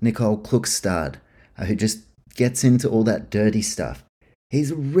Chance, Nicole Klukstad, who just gets into all that dirty stuff.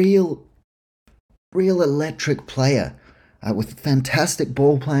 He's a real electric player with fantastic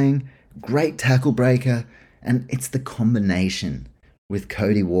ball playing, great tackle breaker, and it's the combination with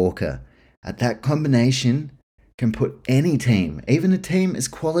Cody Walker. That combination can put any team, even a team as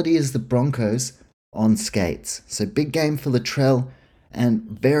quality as the Broncos, on skates. So big game for Latrell and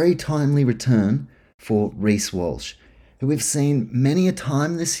very timely return for Reece Walsh, who we've seen many a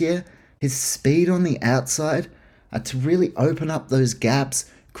time this year. His speed on the outside to really open up those gaps,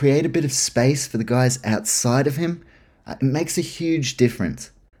 create a bit of space for the guys outside of him. It makes a huge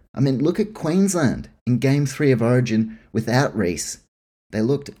difference. I mean, look at Queensland in Game 3 of Origin without Reece. They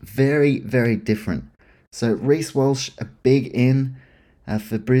looked very different. So Reece Walsh, a big in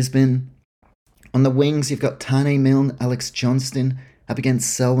for Brisbane. On the wings, you've got Tane Milne, Alex Johnston up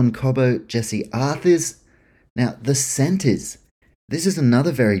against Selwyn Cobbo, Jesse Arthurs. Now, the centres. this is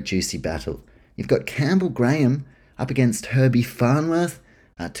another very juicy battle. You've got Campbell Graham up against Herbie Farnworth,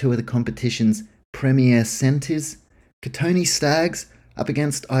 two of the competition's premier centres. Katoni Staggs up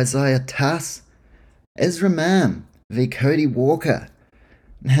against Isaiah Tass. Ezra Mam v Cody Walker.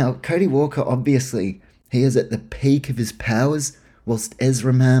 Now, Cody Walker, obviously, he is at the peak of his powers, whilst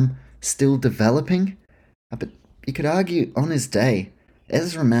Ezra Mam still developing. But you could argue on his day,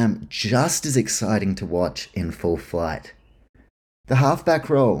 Ezra Mam just as exciting to watch in full flight. The halfback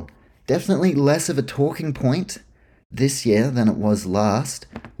role, definitely less of a talking point this year than it was last.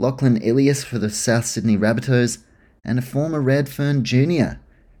 Lachlan Ilias for the South Sydney Rabbitohs, and a former Redfern junior,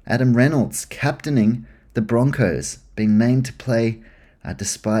 Adam Reynolds, captaining the Broncos, being named to play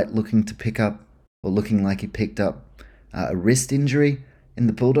despite looking like he picked up a wrist injury in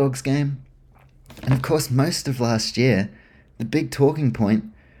the Bulldogs game. And of course, most of last year, the big talking point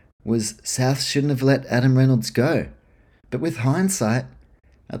was South shouldn't have let Adam Reynolds go. But with hindsight,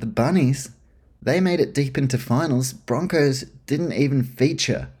 the Bunnies, they made it deep into finals. Broncos didn't even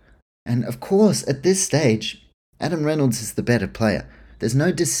feature. And of course, at this stage, Adam Reynolds is the better player. There's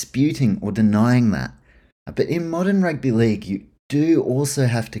no disputing or denying that. But in modern rugby league, you do also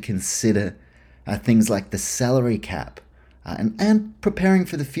have to consider things like the salary cap and preparing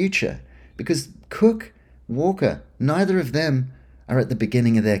for the future. Because Cook, Walker, neither of them are at the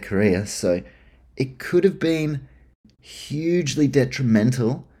beginning of their career. So it could have been hugely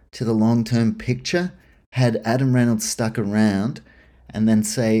detrimental to the long-term picture had Adam Reynolds stuck around and then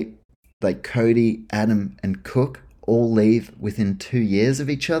say like Cody, Adam and Cook all leave within 2 years of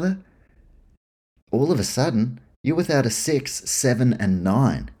each other. All of a sudden, you're without a 6, 7 and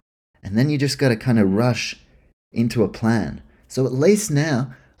 9. And then you just got to kind of rush into a plan. So at least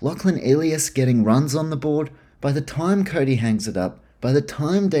now, Lachlan Ilias getting runs on the board. By the time Cody hangs it up, by the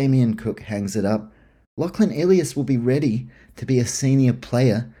time Damien Cook hangs it up, Lachlan Ilias will be ready to be a senior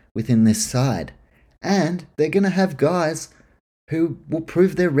player within this side. And they're going to have guys who will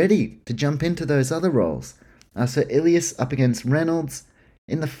prove they're ready to jump into those other roles. So Ilias up against Reynolds.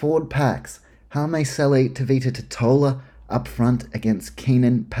 In the forward packs, Hame Sele Tavita Totola up front against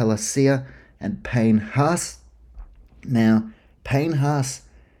Keenan Palacia and Payne Haas. Now, Payne Haas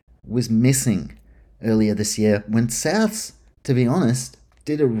was missing earlier this year when Souths, to be honest,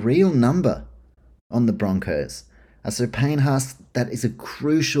 did a real number on the Broncos. So Payne Haas, that is a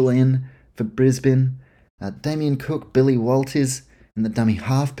crucial in for Brisbane. Damien Cook, Billy Walters in the dummy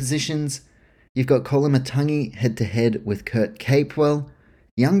half positions. You've got Colin Matangi head-to-head with Kurt Capewell.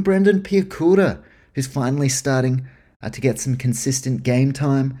 Young Brendan Piakura, who's finally starting to get some consistent game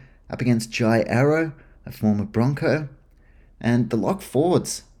time up against Jai Arrow, a former Bronco. And the lock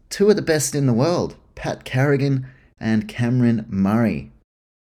forwards, two of the best in the world, Pat Carrigan and Cameron Murray.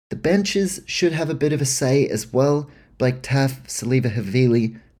 The benches should have a bit of a say as well. Blake Taff, Saliva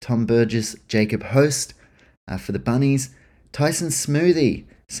Havili, Tom Burgess, Jacob Host for the Bunnies. Tyson Smoothie,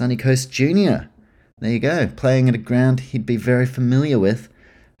 Sunny Coast Jr. There you go, playing at a ground he'd be very familiar with.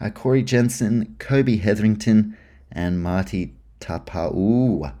 Corey Jensen, Kobe Hetherington, and Marty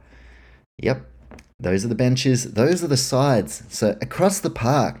Tapau. Yep, those are the benches, those are the sides. So across the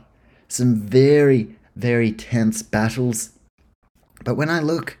park, some very, very tense battles. But when I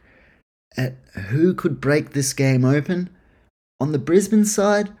look at who could break this game open, on the Brisbane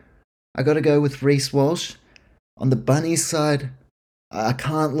side, I got to go with Reece Walsh. On the Bunnies side, I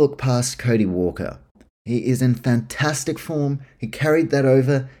can't look past Cody Walker. He is in fantastic form. He carried that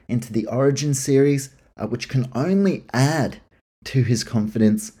over into the Origin series, which can only add to his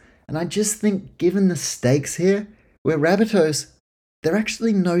confidence. And I just think, given the stakes here, where Rabbitohs, they're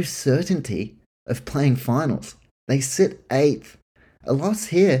actually no certainty of playing finals. They sit 8th. A loss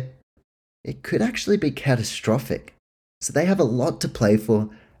here, it could actually be catastrophic. So they have a lot to play for,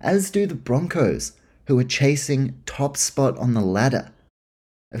 as do the Broncos, who are chasing top spot on the ladder.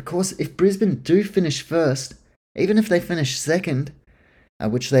 Of course, if Brisbane do finish first, even if they finish second,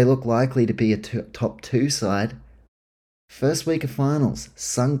 which they look likely to be a top 2 side, first week of finals,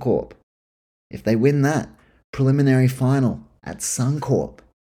 Suncorp. If they win that, preliminary final at Suncorp.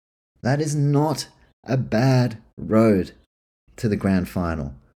 That is not a bad road to the grand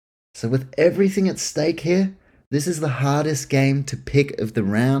final. So with everything at stake here, this is the hardest game to pick of the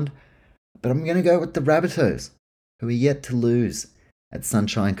round, but I'm going to go with the Rabbitohs, who are yet to lose at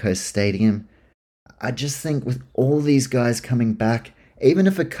Sunshine Coast Stadium. I just think with all these guys coming back, even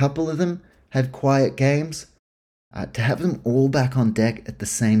if a couple of them had quiet games, to have them all back on deck at the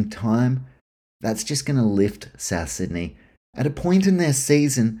same time, that's just going to lift South Sydney at a point in their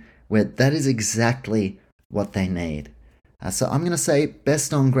season where that is exactly what they need. So I'm going to say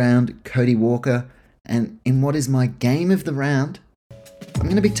best on ground, Cody Walker, and in what is my game of the round, I'm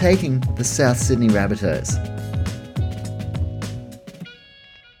going to be taking the South Sydney Rabbitohs.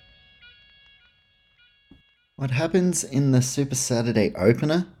 What happens in the Super Saturday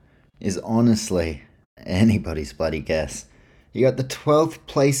opener is honestly anybody's bloody guess. You got the 12th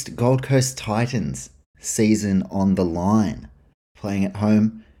placed Gold Coast Titans season on the line, playing at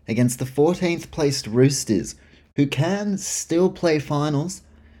home against the 14th placed Roosters, who can still play finals,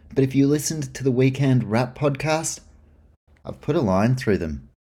 but if you listened to the Weekend Wrap podcast, I've put a line through them.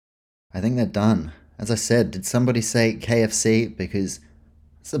 I think they're done. As I said, did somebody say KFC? Because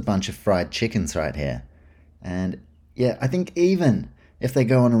it's a bunch of fried chickens right here. And yeah, I think even if they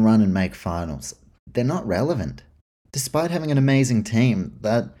go on a run and make finals, they're not relevant. Despite having an amazing team,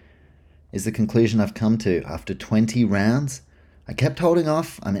 that is the conclusion I've come to after 20 rounds. I kept holding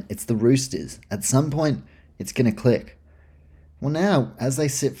off. I mean, it's the Roosters. At some point, it's going to click. Well, now, as they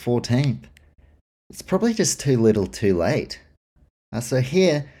sit 14th, it's probably just too little too late. So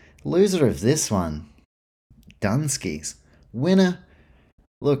here, loser of this one, Dunskies. Winner,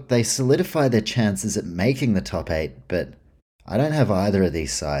 look, they solidify their chances at making the top 8, but I don't have either of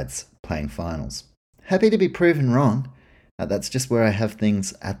these sides playing finals. Happy to be proven wrong. That's just where I have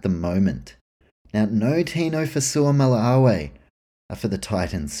things at the moment. Now, no Tino Fasua-Malawi for the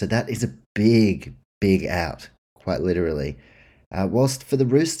Titans, so that is a big, big out, quite literally. Whilst for the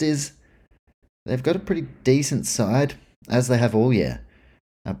Roosters, they've got a pretty decent side, as they have all year.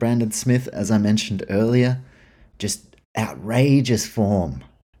 Brandon Smith, as I mentioned earlier, just outrageous form,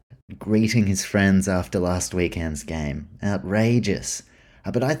 greeting his friends after last weekend's game. Outrageous.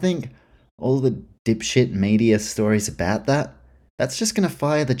 But I think all the dipshit media stories about that's just going to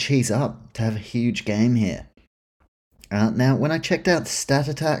fire the cheese up to have a huge game here. Now, when I checked out Stat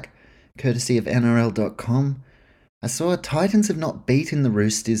Attack, courtesy of NRL.com, I saw Titans have not beaten the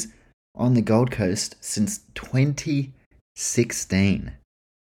Roosters on the Gold Coast since 2016,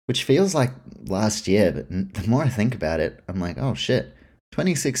 which feels like last year, but the more I think about it, I'm like, oh shit,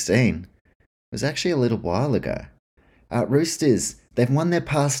 2016 was actually a little while ago. Roosters, they've won their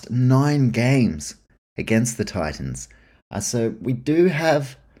past 9 games against the Titans, so we do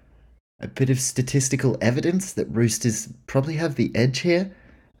have a bit of statistical evidence that Roosters probably have the edge here,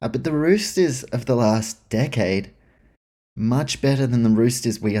 but the Roosters of the last decade, much better than the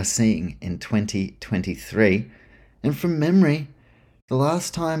Roosters we are seeing in 2023. And from memory, the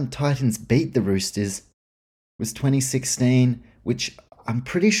last time Titans beat the Roosters was 2016, which I'm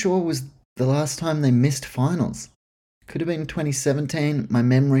pretty sure was the last time they missed finals. Could have been 2017. My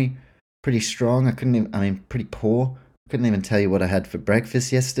memory, pretty strong. Pretty poor. Couldn't even tell you what I had for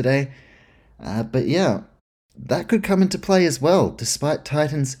breakfast yesterday. But yeah, that could come into play as well. Despite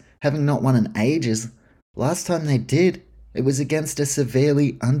Titans having not won in ages, last time they did, it was against a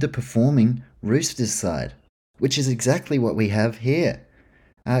severely underperforming Roosters side, which is exactly what we have here.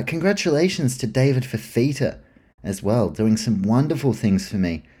 Congratulations to David Fafita as well, doing some wonderful things for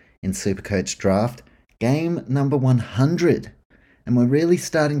me in Supercoach Draft. Game number 100. And we're really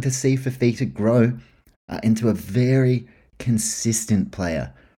starting to see Fafita grow into a very consistent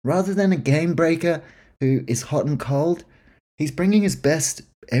player. Rather than a game breaker who is hot and cold, he's bringing his best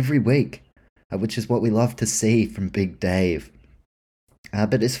every week, which is what we love to see from Big Dave.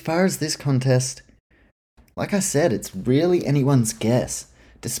 But as far as this contest, like I said, it's really anyone's guess.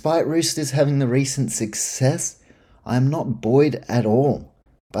 Despite Roosters having the recent success, I am not buoyed at all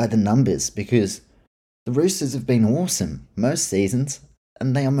by the numbers because the Roosters have been awesome most seasons,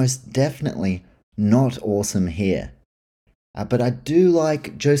 and they are most definitely not awesome here. But I do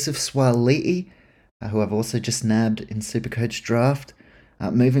like Joseph Suaalii, who I've also just nabbed in Supercoach Draft,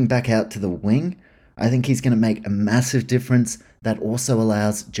 moving back out to the wing. I think he's going to make a massive difference. That also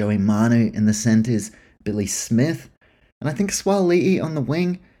allows Joey Manu in the centres, Billy Smith, and I think Suaalii on the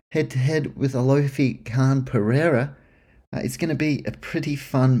wing, head-to-head with Alofi Khan Pereira, is going to be a pretty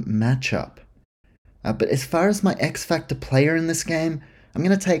fun matchup. But as far as my X-Factor player in this game, I'm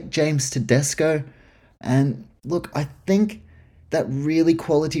going to take James Tedesco. And look, I think that really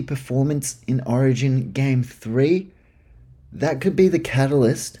quality performance in Origin Game 3, that could be the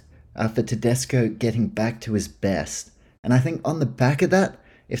catalyst for Tedesco getting back to his best. And I think on the back of that,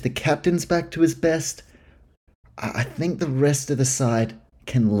 if the captain's back to his best, I think the rest of the side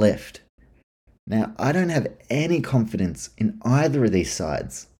can lift. Now, I don't have any confidence in either of these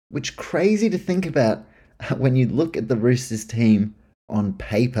sides, which crazy to think about when you look at the Roosters team on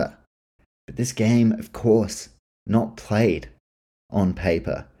paper. But this game, of course, not played on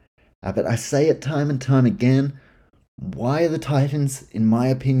paper. But I say it time and time again, why are the Titans, in my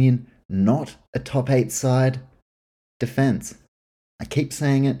opinion, not a top 8 side? Defense. I keep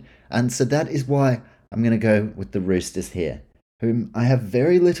saying it, and so that is why I'm going to go with the Roosters here. whom I have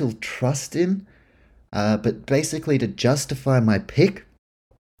very little trust in, but basically to justify my pick,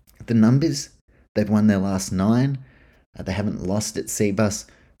 the numbers, they've won their last 9. They haven't lost at Seabus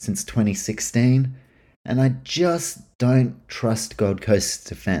since 2016. And I just don't trust Gold Coast's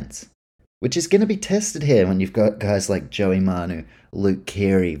defence, which is going to be tested here when you've got guys like Joey Manu, Luke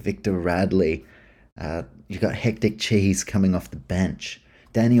Keary, Victor Radley. You've got Hectic Cheese coming off the bench.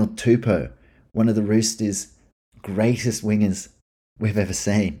 Daniel Tupou, one of the Roosters' greatest wingers we've ever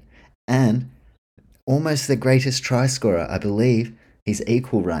seen. And almost the greatest try scorer, I believe. He's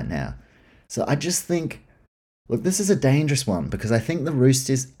equal right now. So I just think, look, this is a dangerous one because I think the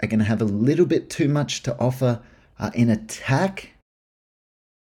Roosters are going to have a little bit too much to offer in attack.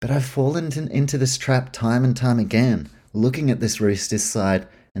 But I've fallen into this trap time and time again, looking at this Roosters side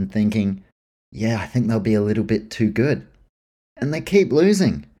and thinking, yeah, I think they'll be a little bit too good. And they keep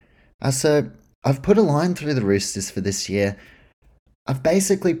losing. So I've put a line through the Roosters for this year. I've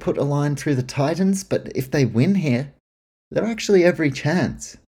basically put a line through the Titans, but if they win here, they're actually every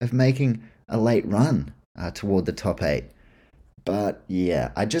chance of making a late run toward the top 8. But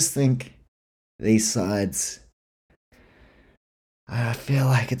yeah, I just think these sides, I feel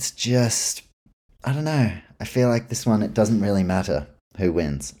like it's just, I don't know. I feel like this one, it doesn't really matter who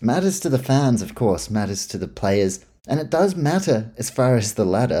wins. Matters to the fans, of course, matters to the players, and it does matter as far as the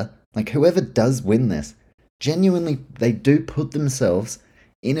ladder. Like, whoever does win this, genuinely, they do put themselves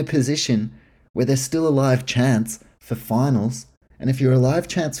in a position where there's still a live chance for finals. And if you're a live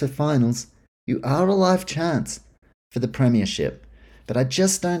chance for finals, you are a live chance for the premiership. But I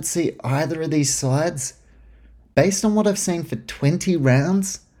just don't see either of these sides. Based on what I've seen for 20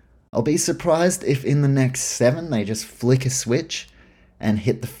 rounds, I'll be surprised if in the next 7 they just flick a switch and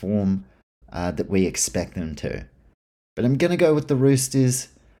hit the form that we expect them to. But I'm going to go with the Roosters.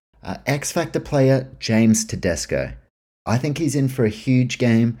 X-Factor player James Tedesco. I think he's in for a huge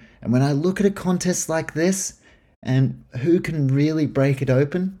game, and when I look at a contest like this, and who can really break it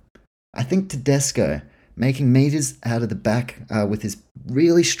open, I think Tedesco, making meters out of the back with his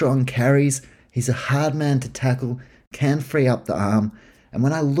really strong carries. He's a hard man to tackle, can free up the arm, and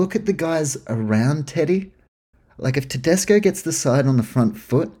when I look at the guys around Teddy, like if Tedesco gets the side on the front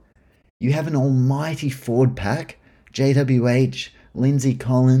foot, you have an almighty forward pack, JWH, Lindsay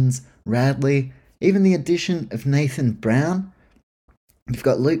Collins, Radley, even the addition of Nathan Brown. You've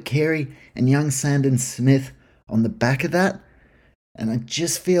got Luke Keary and young Sandon Smith on the back of that. And I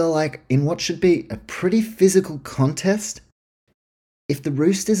just feel like in what should be a pretty physical contest, if the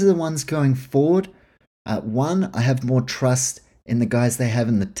Roosters are the ones going forward, one, I have more trust in the guys they have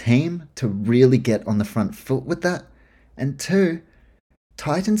in the team to really get on the front foot with that. And two,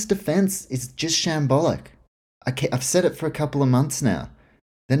 Titans' defense is just shambolic. I've said it for a couple of months now.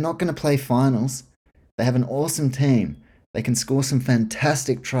 They're not going to play finals. They have an awesome team. They can score some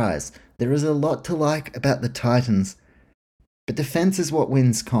fantastic tries. There is a lot to like about the Titans. But defense is what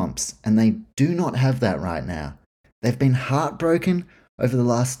wins comps, and they do not have that right now. They've been heartbroken over the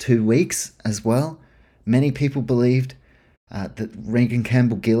last 2 weeks as well. Many people believed that Regan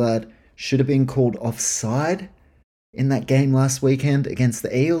Campbell-Gillard should have been called offside in that game last weekend against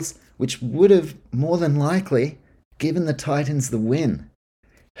the Eels, which would have more than likely given the Titans the win.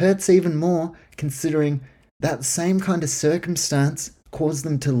 Hurts even more considering that same kind of circumstance caused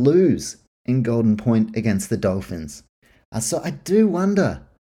them to lose in Golden Point against the Dolphins. So I do wonder,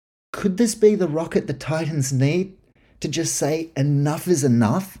 could this be the rocket the Titans need to just say enough is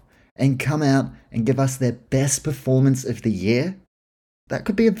enough and come out and give us their best performance of the year? That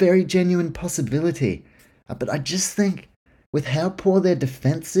could be a very genuine possibility. But I just think with how poor their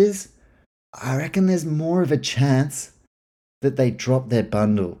defense is, I reckon there's more of a chance that they drop their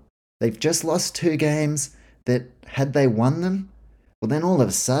bundle. They've just lost 2 games that, had they won them, well then all of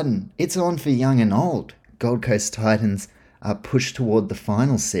a sudden, it's on for young and old. Gold Coast Titans are pushed toward the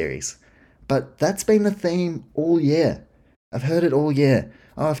final series. But that's been the theme all year. I've heard it all year.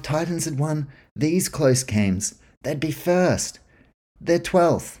 Oh, if Titans had won these close games, they'd be first. They're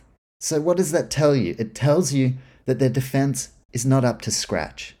 12th. So what does that tell you? It tells you that their defense is not up to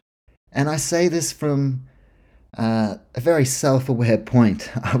scratch. And I say this from a very self-aware point.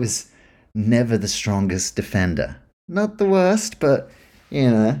 I was never the strongest defender. Not the worst, but,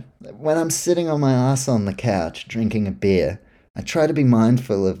 when I'm sitting on my ass on the couch drinking a beer, I try to be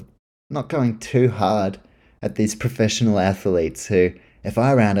mindful of not going too hard at these professional athletes who, if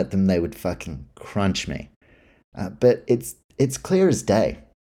I ran at them, they would fucking crunch me. But it's clear as day.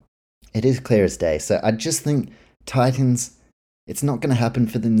 It is clear as day. So I just think Titans, it's not going to happen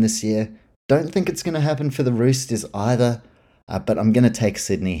for them this year. Don't think it's going to happen for the Roosters either. But I'm going to take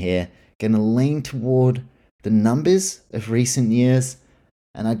Sydney here. Going to lean toward the numbers of recent years,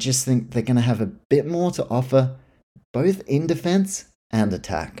 and I just think they're going to have a bit more to offer, both in defense and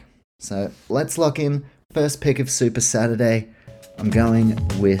attack. So let's lock in. First pick of Super Saturday. I'm going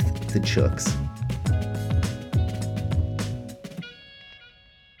with the Chooks.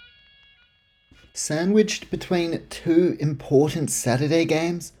 Sandwiched between two important Saturday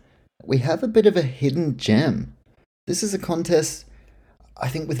games, we have a bit of a hidden gem. This is a contest, I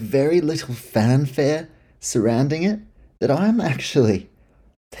think, with very little fanfare surrounding it, that I'm actually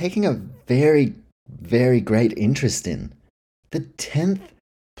taking a very, very great interest in. The 10th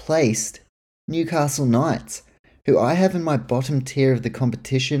placed Newcastle Knights, who I have in my bottom tier of the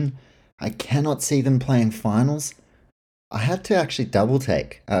competition. I cannot see them playing finals. I had to actually double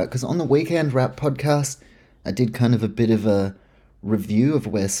take, because on the Weekend Wrap podcast, I did kind of a bit of a review of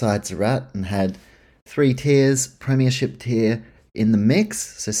where sides are at and had 3 tiers, Premiership tier in the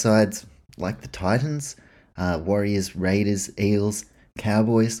mix, so sides like the Titans, Warriors, Raiders, Eels,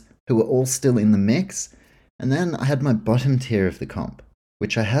 Cowboys, who were all still in the mix. And then I had my bottom tier of the comp,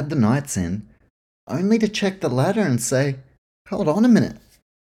 which I had the Knights in, only to check the ladder and say, hold on a minute,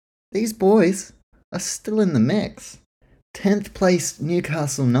 these boys are still in the mix. 10th placed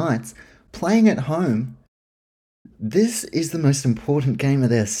Newcastle Knights playing at home. This is the most important game of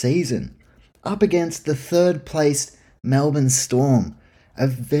their season, up against the 3rd placed Melbourne Storm. A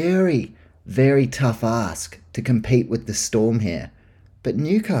very, very tough ask to compete with the Storm here. But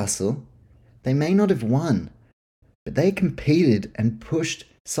Newcastle, they may not have won, but they competed and pushed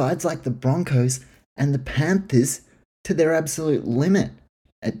sides like the Broncos and the Panthers to their absolute limit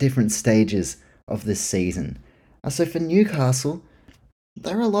at different stages of this season. So for Newcastle,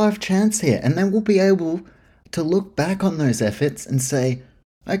 they're a live chance here, and they will be able to look back on those efforts and say,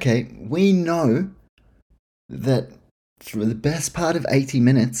 okay, we know that for the best part of 80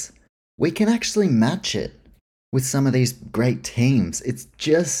 minutes, we can actually match it with some of these great teams. It's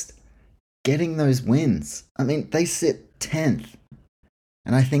just getting those wins. I mean, they sit 10th.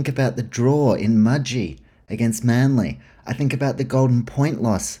 And I think about the draw in Mudgee against Manly. I think about the Golden Point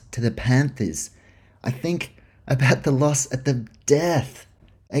loss to the Panthers. I think about the loss at the death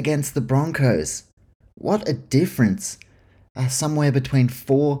against the Broncos. What a difference somewhere between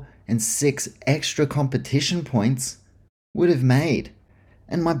 4 and 6 extra competition points would have made.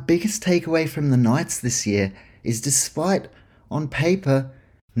 And my biggest takeaway from the Knights this year is, despite on paper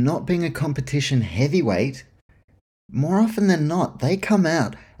not being a competition heavyweight, more often than not, they come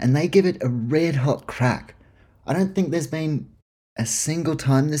out and they give it a red hot crack. I don't think there's been a single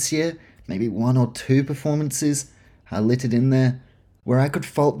time this year, maybe 1 or 2 performances littered in there, where I could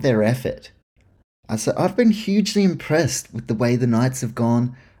fault their effort. So I've been hugely impressed with the way the Knights have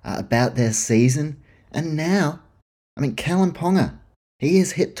gone about their season. And now, I mean, Callum Ponga, he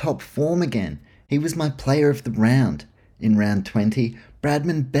has hit top form again. He was my player of the round in round 20.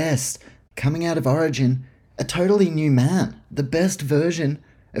 Bradman Best, coming out of Origin, a totally new man. The best version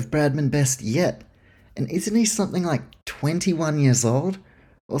of Bradman Best yet. And isn't he something like 21 years old?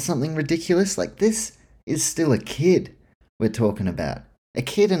 Or something ridiculous? Like, this is still a kid we're talking about. A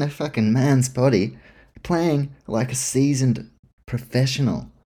kid in a fucking man's body playing like a seasoned professional.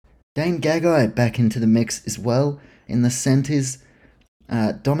 Dane Gagai back into the mix as well in the centres.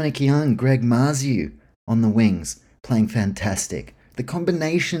 Dominic Young, Greg Marziu on the wings, playing fantastic. The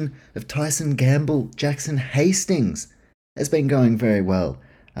combination of Tyson Gamble, Jackson Hastings has been going very well.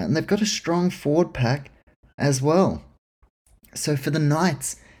 And they've got a strong forward pack as well. So for the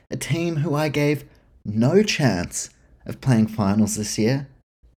Knights, a team who I gave no chance of playing finals this year,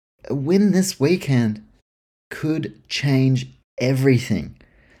 a win this weekend could change everything.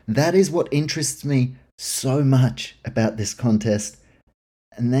 That is what interests me so much about this contest.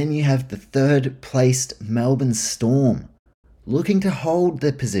 And then you have the 3rd placed Melbourne Storm, looking to hold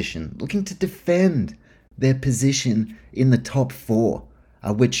their position, looking to defend their position in the top 4,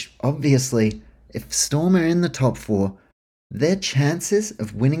 which obviously, if Storm are in the top 4, their chances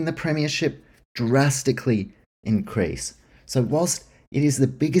of winning the premiership drastically increase. So whilst it is the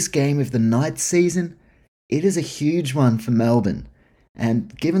biggest game of the Knights season, it is a huge one for Melbourne.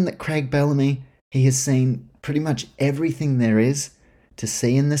 And given that Craig Bellamy, he has seen pretty much everything there is to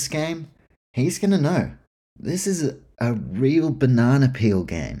see in this game, he's going to know this is a real banana peel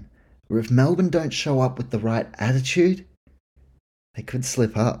game, where if Melbourne don't show up with the right attitude, they could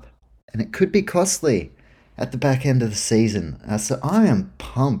slip up. And it could be costly at the back end of the season. So I am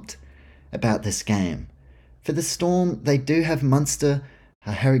pumped about this game. For the Storm, they do have Munster,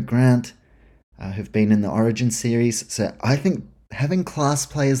 Harry Grant, who've been in the Origin series. So I think having class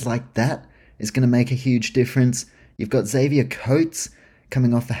players like that is going to make a huge difference. You've got Xavier Coates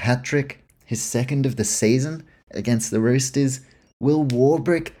coming off a hat-trick. his second of the season against the Roosters. Will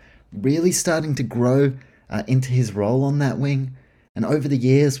Warbrick really starting to grow into his role on that wing. And over the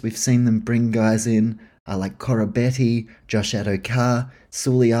years, we've seen them bring guys in like Korobetti, Josh Adokar,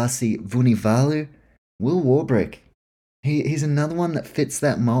 Suliasi Vunivalu. Will Warbrick, he's another one that fits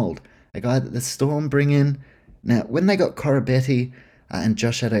that mould. A guy that the Storm bring in. Now, when they got Korobetti and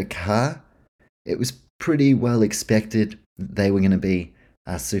Josh Adokar, it was pretty well expected they were going to be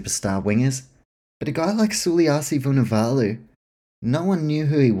superstar wingers. But a guy like Suliasi Vunivalu, no one knew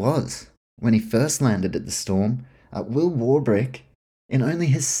who he was when he first landed at the Storm. Will Warbrick, in only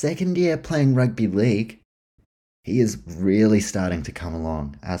his second year playing rugby league, he is really starting to come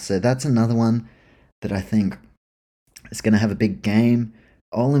along. So that's another one that I think is going to have a big game.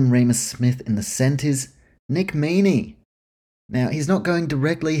 Olin Remus-Smith in the centres. Nick Meaney. Now, he's not going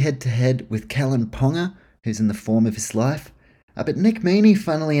directly head-to-head with Callan Ponga, who's in the form of his life. But Nick Meaney,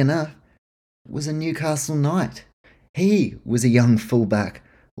 funnily enough, was a Newcastle Knight. He was a young fullback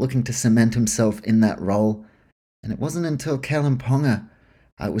looking to cement himself in that role. And it wasn't until Callan Ponga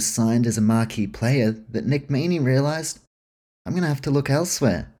was signed as a marquee player that Nick Meaney realised, I'm going to have to look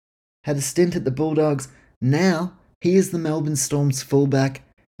elsewhere. Had a stint at the Bulldogs. Now, he is the Melbourne Storm's fullback.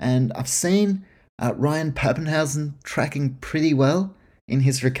 And I've seen Ryan Pappenhausen tracking pretty well in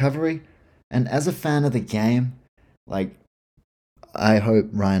his recovery. And as a fan of the game, I hope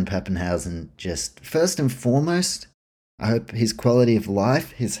Ryan Pappenhausen just, first and foremost, I hope his quality of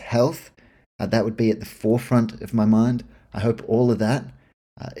life, his health, that would be at the forefront of my mind. I hope all of that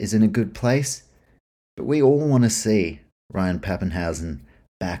is in a good place. But we all want to see Ryan Pappenhausen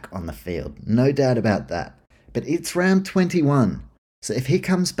back on the field. No doubt about that. But it's round 21. So if he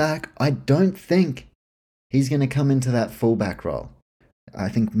comes back, I don't think he's going to come into that fullback role. I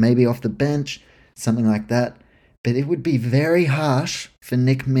think maybe off the bench, something like that. But it would be very harsh for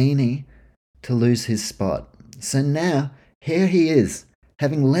Nick Meaney to lose his spot. So now, here he is.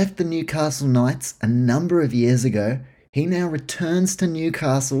 Having left the Newcastle Knights a number of years ago, he now returns to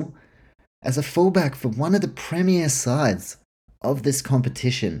Newcastle as a fullback for one of the premier sides of this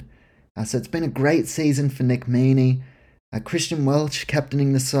competition. So it's been a great season for Nick Meaney. Christian Welch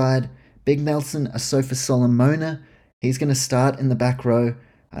captaining the side. Big Nelson Asofa Solomona. He's going to start in the back row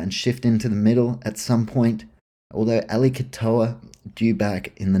and shift into the middle at some point. Although Ali Katoa due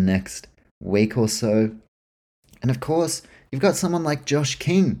back in the next week or so. And of course, you've got someone like Josh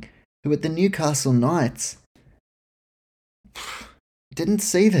King, who at the Newcastle Knights didn't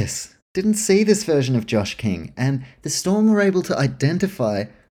see this version of Josh King. And the Storm were able to identify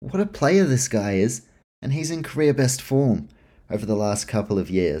what a player this guy is, and he's in career best form over the last couple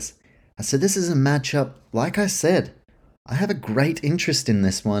of years. So this is a matchup, like I said, I have a great interest in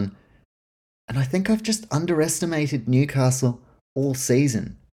this one, and I think I've just underestimated Newcastle all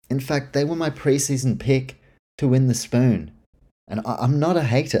season. In fact, they were my preseason pick to win the Spoon, and I'm not a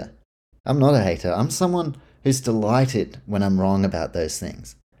hater. I'm someone who's delighted when I'm wrong about those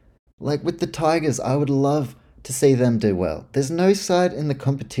things. Like with the Tigers, I would love to see them do well. There's no side in the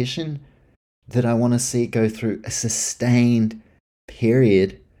competition that I want to see go through a sustained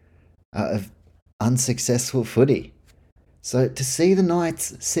period of unsuccessful footy. So to see the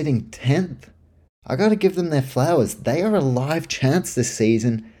Knights sitting 10th, I got to give them their flowers. They are a live chance this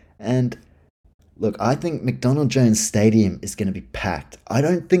season, and look, I think McDonald Jones Stadium is going to be packed. I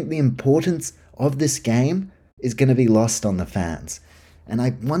don't think the importance of this game is going to be lost on the fans. And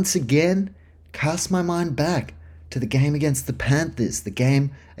I once again cast my mind back to the game against the Panthers, the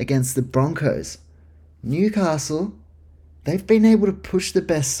game against the Broncos. Newcastle, they've been able to push the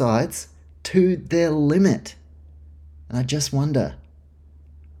best sides to their limit. And I just wonder,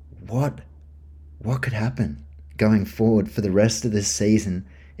 what could happen going forward for the rest of this season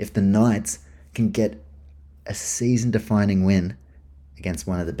if the Knights can get a season-defining win against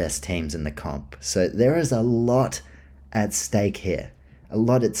one of the best teams in the comp. So there is a lot at stake here. A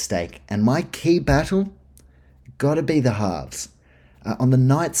lot at stake. And my key battle, got to be the halves. On the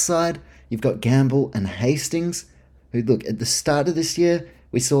Knights side, you've got Gamble and Hastings, who, look, at the start of this year,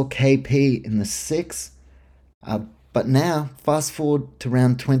 we saw KP in the 6. But now, fast forward to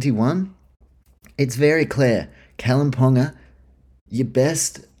round 21, it's very clear. Callan Ponga, your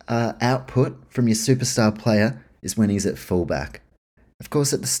best output from your superstar player is when he's at fullback. Of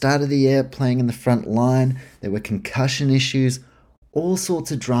course, at the start of the year, playing in the front line, there were concussion issues, all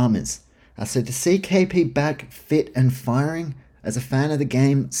sorts of dramas. So to see KP back fit and firing, as a fan of the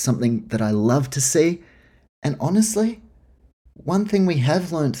game, something that I love to see. And honestly, one thing we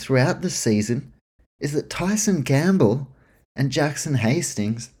have learned throughout the season is that Tyson Gamble and Jackson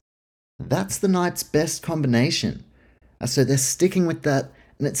Hastings, that's the Knights' best combination. So they're sticking with that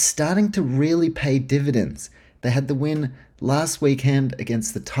And it's starting to really pay dividends. They had the win last weekend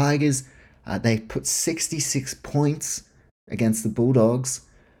against the Tigers. They put 66 points against the Bulldogs,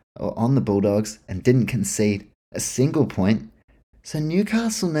 or on the Bulldogs, and didn't concede a single point. So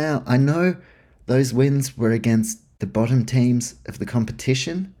Newcastle now, I know those wins were against the bottom teams of the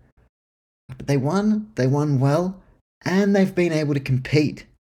competition, but they won well, and they've been able to compete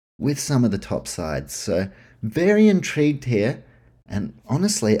with some of the top sides. So very intrigued here, and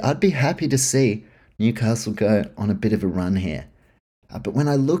honestly, I'd be happy to see Newcastle go on a bit of a run here. But when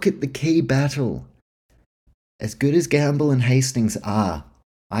I look at the key battle, as good as Gamble and Hastings are,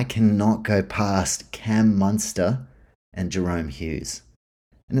 I cannot go past Cam Munster and Jerome Hughes.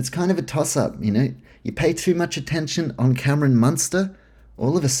 And it's kind of a toss-up, You pay too much attention on Cameron Munster,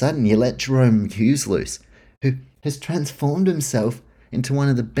 all of a sudden you let Jerome Hughes loose, who has transformed himself into one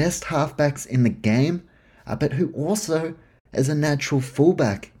of the best halfbacks in the game, but who also, as a natural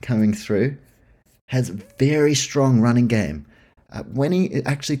fullback coming through, has very strong running game. When he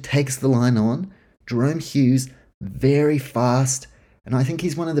actually takes the line on, Jerome Hughes, very fast, and I think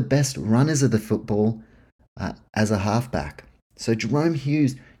he's one of the best runners of the football as a halfback. So Jerome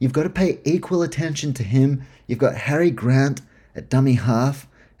Hughes, you've got to pay equal attention to him. You've got Harry Grant at dummy half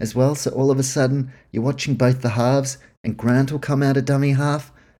as well, so all of a sudden you're watching both the halves, and Grant will come out of dummy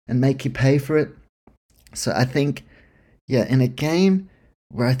half and make you pay for it. So I think, in a game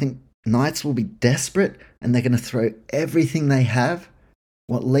where I think Knights will be desperate and they're going to throw everything they have,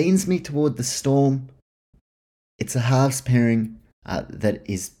 what leans me toward the Storm, it's a halves pairing that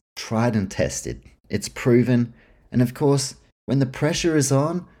is tried and tested. It's proven. And of course, when the pressure is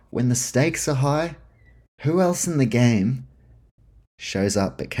on, when the stakes are high, who else in the game shows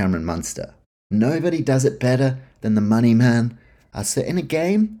up but Cameron Munster? Nobody does it better than the money man. So in a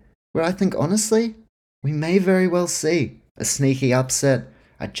game where I think, honestly, we may very well see a sneaky upset,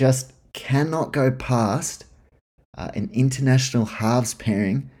 I just cannot go past an international halves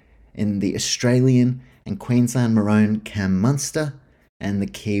pairing in the Australian and Queensland Maroon Cam Munster and the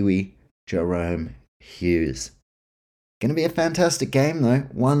Kiwi Jerome Hughes. Going to be a fantastic game though,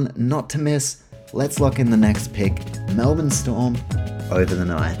 one not to miss. Let's lock in the next pick, Melbourne Storm over the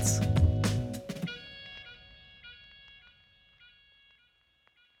Knights.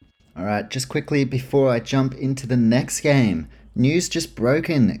 Alright, just quickly before I jump into the next game, news just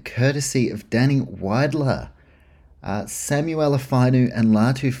broken courtesy of Danny Weidler. Samuel Afainu and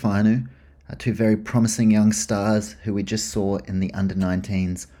Latu Fainu, two very promising young stars who we just saw in the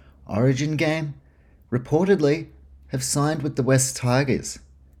under-19s Origin game, reportedly have signed with the West Tigers.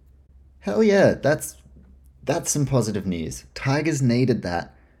 Hell yeah, that's some positive news. Tigers needed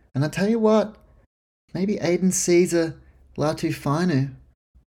that. And I tell you what, maybe Aiden Caesar, Latu Fainu,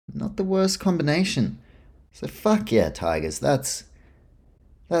 not the worst combination. So fuck yeah, Tigers, that's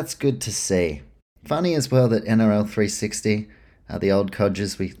good to see. Funny as well that NRL 360, the old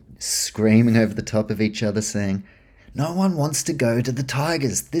codgers, we screaming over the top of each other saying, no one wants to go to the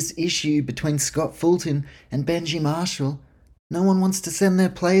Tigers. This issue between Scott Fulton and Benji Marshall, no one wants to send their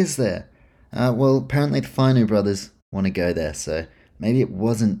players there. Well, apparently the Fainu brothers want to go there, so maybe it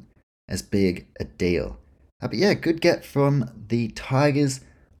wasn't as big a deal. But yeah, good get from the Tigers.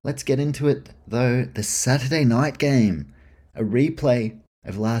 Let's get into it, though. The Saturday night game, a replay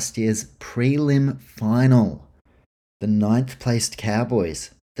of last year's prelim final. The 9th placed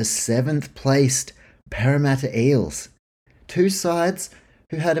Cowboys, the 7th placed Parramatta Eels. Two sides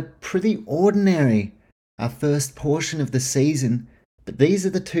who had a pretty ordinary first portion of the season, but these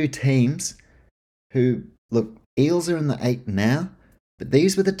are the two teams who, look, Eels are in the 8 now, but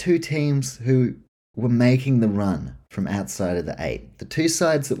these were the two teams who were making the run from outside of the 8. The two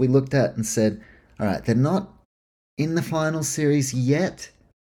sides that we looked at and said, all right, they're not in the final series yet,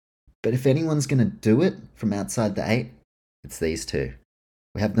 but if anyone's going to do it from outside the 8, it's these two.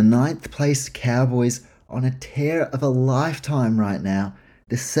 We have the 9th placed Cowboys on a tear of a lifetime right now.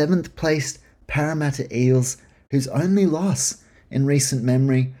 The 7th placed Parramatta Eels, whose only loss in recent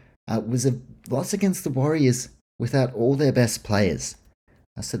memory was a loss against the Warriors without all their best players.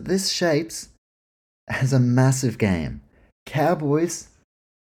 So this shapes as a massive game. Cowboys,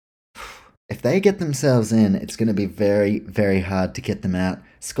 if they get themselves in, it's going to be very, very hard to get them out.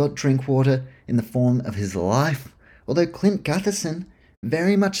 Scott Drinkwater in the form of his life, although Clint Gutherson,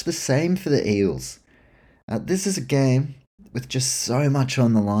 very much the same for the Eels. This is a game with just so much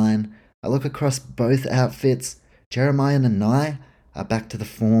on the line. I look across both outfits. Jeremiah Nanai back to the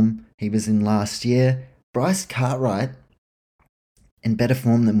form he was in last year. Bryce Cartwright in better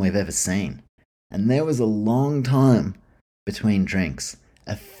form than we've ever seen. And there was a long time between drinks.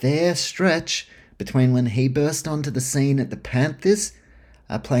 A fair stretch between when he burst onto the scene at the Panthers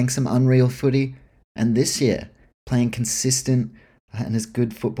playing some unreal footy, and this year playing consistent and as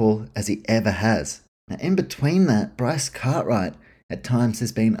good football as he ever has. Now, in between that, Bryce Cartwright at times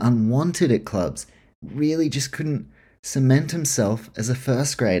has been unwanted at clubs, really just couldn't cement himself as a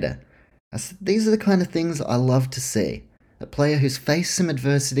first grader. These are the kind of things I love to see. A player who's faced some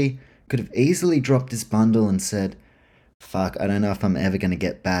adversity could have easily dropped his bundle and said, fuck, I don't know if I'm ever going to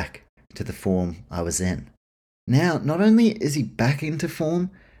get back to the form I was in. Now, not only is he back into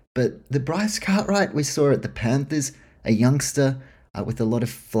form, but the Bryce Cartwright we saw at the Panthers, a youngster with a lot of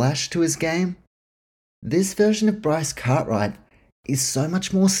flash to his game, this version of Bryce Cartwright is so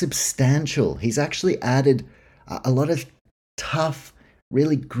much more substantial. He's actually added a lot of tough,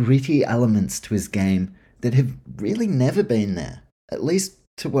 really gritty elements to his game that have really never been there, at least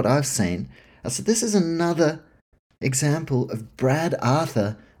to what I've seen. So this is another example of Brad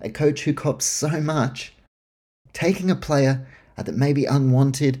Arthur, a coach who cops so much, taking a player that may be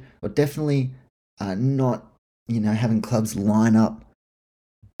unwanted or definitely not, having clubs line up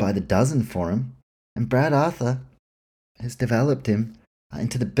by the dozen for him. And Brad Arthur has developed him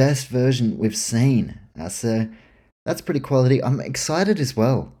into the best version we've seen. So that's pretty quality. I'm excited as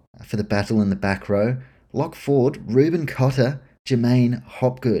well for the battle in the back row. Lock forward, Reuben Cotter, Jermaine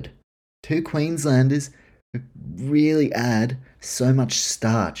Hopgood. Two Queenslanders who really add so much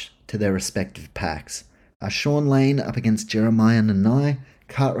starch to their respective packs. Sean Lane up against Jeremiah Nanai.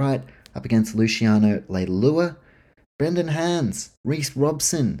 Cartwright up against Luciano Leilua. Brendan Hands, Reece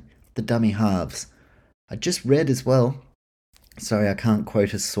Robson, the dummy halves. I just read as well, sorry I can't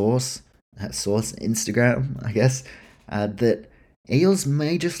quote a source, Instagram, I guess, that Eels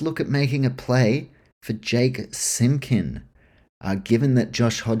may just look at making a play for Jake Simkin. Given that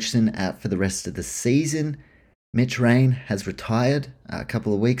Josh Hodgson out for the rest of the season, Mitch Rain has retired a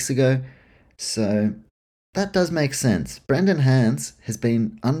couple of weeks ago, so that does make sense. Brendan Hands has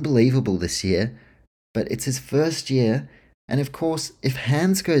been unbelievable this year, but it's his first year, and of course, if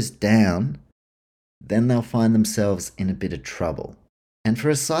Hands goes down, then they'll find themselves in a bit of trouble. And for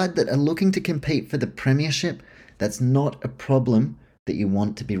a side that are looking to compete for the premiership, that's not a problem that you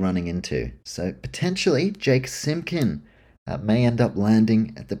want to be running into. So potentially, Jake Simkin may end up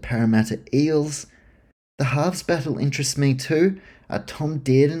landing at the Parramatta Eels. The halves battle interests me too. Tom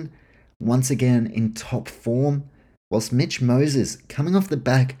Dearden, once again in top form, whilst Mitch Moses, coming off the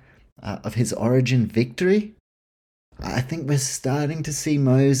back of his Origin victory, I think we're starting to see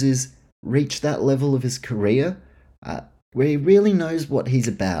Moses reach that level of his career where he really knows what he's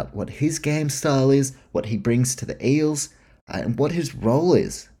about, what his game style is, what he brings to the Eels, and what his role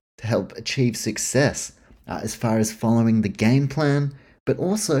is to help achieve success as far as following the game plan, but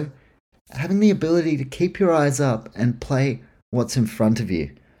also having the ability to keep your eyes up and play what's in front of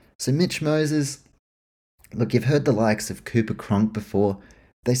you. So Mitch Moses, look, you've heard the likes of Cooper Cronk before.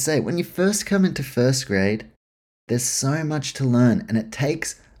 They say when you first come into first grade, there's so much to learn, and it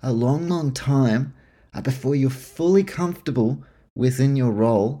takes a long time before you're fully comfortable within your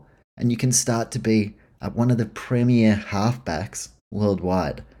role and you can start to be one of the premier halfbacks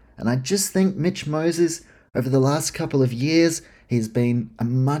worldwide. And I just think Mitch Moses, over the last couple of years, he's been a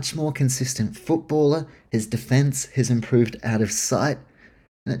much more consistent footballer. His defense has improved out of sight.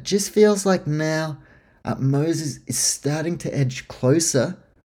 And it just feels like now Moses is starting to edge closer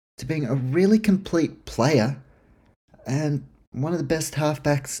to being a really complete player and one of the best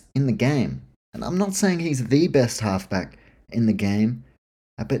halfbacks in the game. And I'm not saying he's the best halfback in the game,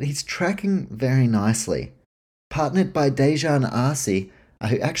 but he's tracking very nicely. Partnered by Dejan Arce,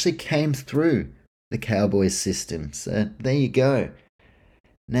 who actually came through the Cowboys system. So there you go.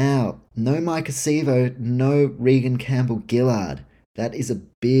 Now, no Micah Sevo, no Regan Campbell-Gillard. That is a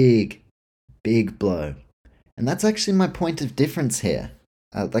big blow. And that's actually my point of difference here.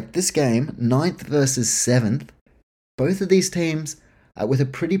 Like this game, 9th versus 7th, both of these teams with a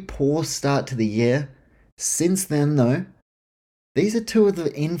pretty poor start to the year. Since then, though, these are two of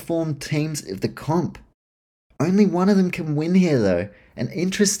the informed teams of the comp. Only one of them can win here, though. And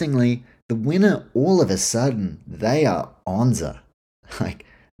interestingly, the winner, all of a sudden, they are Onza. Like,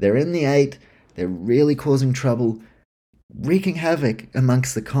 they're in the 8, they're really causing trouble, wreaking havoc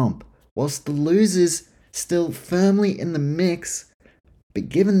amongst the comp, whilst the losers still firmly in the mix, but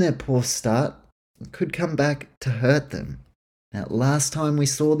given their poor start, could come back to hurt them. Now, last time we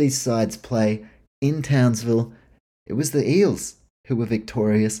saw these sides play in Townsville, it was the Eels who were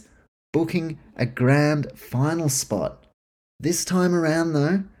victorious, booking a grand final spot. This time around,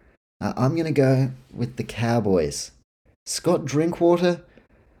 though, I'm going to go with the Cowboys. Scott Drinkwater,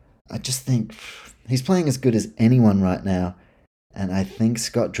 I just think he's playing as good as anyone right now, and I think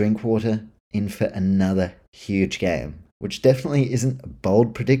Scott Drinkwater in for another huge game. which definitely isn't a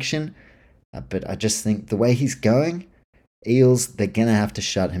bold prediction, but I just think the way he's going, Eels, they're going to have to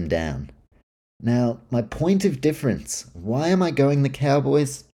shut him down. Now, my point of difference, why am I going the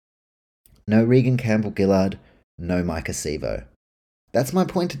Cowboys? No Regan Campbell-Gillard, no Micah Sevo. That's my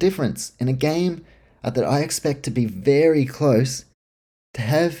point of difference. In a game that I expect to be very close, to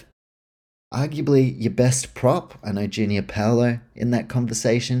have arguably your best prop, I know Junior Paolo in that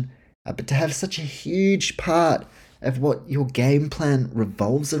conversation, but to have such a huge part of what your game plan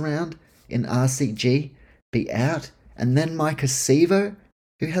revolves around in RCG be out, and then Micah Sevo,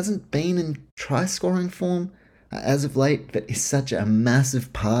 who hasn't been in try-scoring form as of late, but is such a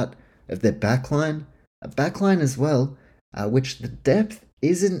massive part of their backline, a backline as well, which the depth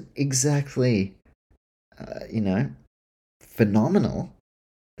isn't exactly, phenomenal.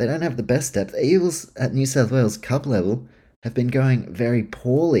 They don't have the best depth. Eagles at New South Wales Cup level have been going very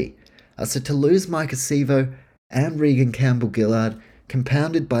poorly. So to lose Micah Sevo and Regan Campbell-Gillard,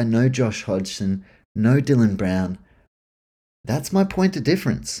 compounded by no Josh Hodgson, no Dylan Brown, that's my point of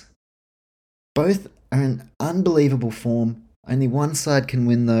difference. Both are in unbelievable form. Only one side can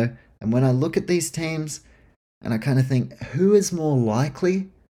win though. And when I look at these teams, and I kind of think, who is more likely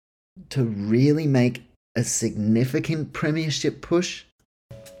to really make a significant premiership push?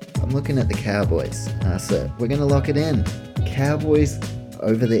 I'm looking at the Cowboys. So we're going to lock it in. Cowboys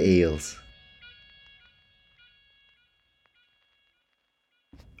over the Eels.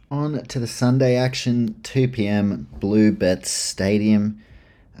 On to the Sunday action, 2 p.m, Blue Bet Stadium.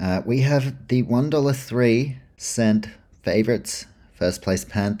 We have the $1.03 favourites. First place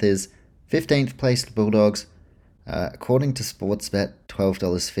Panthers, 15th place Bulldogs. According to Sportsbet,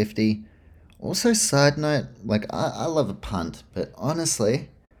 $12.50. Also, side note, I love a punt, but honestly,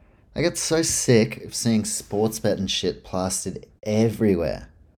 I get so sick of seeing Sportsbet and shit plastered everywhere.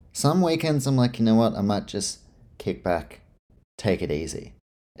 Some weekends I'm like, you know what, I might just kick back, take it easy.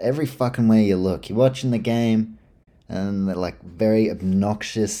 Every fucking way you look, you're watching the game, and they're very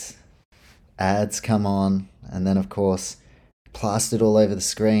obnoxious ads come on, and then of course, plastered all over the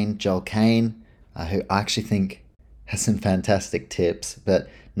screen, Joel Kane, who I actually think has some fantastic tips, but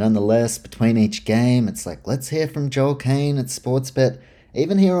nonetheless, between each game, it's let's hear from Joel Kane at Sportsbet.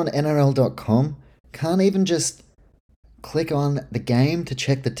 Even here on NRL.com, can't even just click on the game to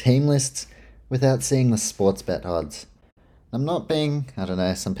check the team lists without seeing the Sportsbet odds. I'm not being, I don't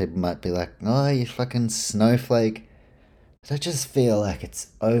know, some people might be like, oh, you fucking snowflake. But I just feel like it's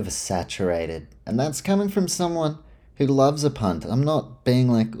oversaturated. And that's coming from someone who loves a punt. I'm not being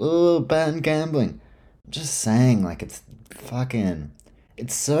like, oh, ban gambling. I'm just saying, it's fucking,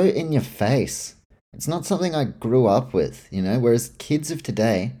 it's so in your face. It's not something I grew up with, whereas kids of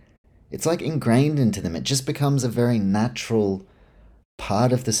today, it's ingrained into them. It just becomes a very natural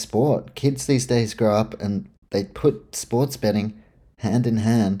part of the sport. Kids these days grow up and they put sports betting hand in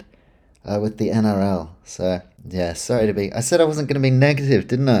hand with the NRL. So, yeah, sorry to be... I said I wasn't going to be negative,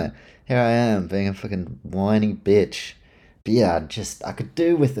 didn't I? Here I am, being a fucking whiny bitch. But yeah, I could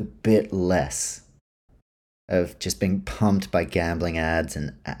do with a bit less of just being pumped by gambling ads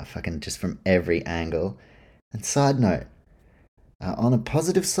and fucking just from every angle. And side note, on a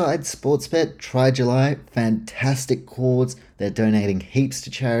positive side, Sportsbet, try July, fantastic cause. They're donating heaps to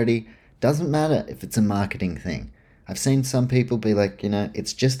charity. Doesn't matter if it's a marketing thing. I've seen some people be like,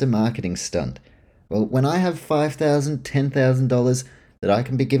 it's just a marketing stunt. Well, when I have $5,000, $10,000 that I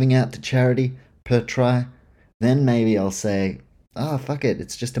can be giving out to charity per try, then maybe I'll say, fuck it,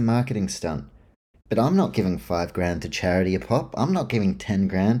 it's just a marketing stunt. But I'm not giving $5,000 to charity a pop. I'm not giving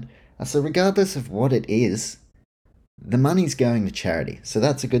 $10,000. So regardless of what it is, the money's going to charity. So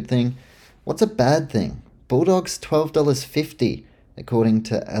that's a good thing. What's a bad thing? Bulldogs $12.50, according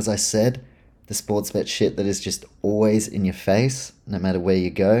to, as I said, the Sportsbet shit that is just always in your face, no matter where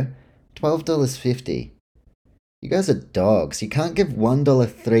you go. $12.50. You guys are dogs. You can't give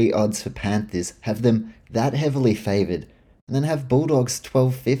 $1.03 odds for Panthers, have them that heavily favoured, and then have Bulldogs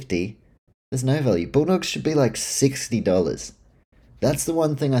 $12.50. There's no value. Bulldogs should be $60. That's the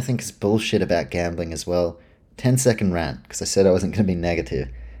one thing I think is bullshit about gambling as well. 10-second rant, because I said I wasn't going to be negative.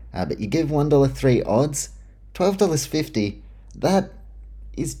 But you give $1.03 odds, $12.50, that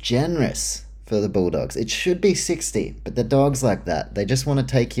is generous for the Bulldogs. It should be 60, but the dogs like that. They just want to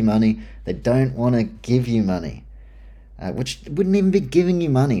take your money. They don't want to give you money, which wouldn't even be giving you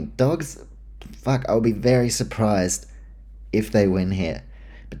money. Dogs, fuck, I'll be very surprised if they win here.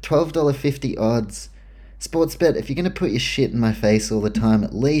 But $12.50 odds. Sportsbet, if you're going to put your shit in my face all the time,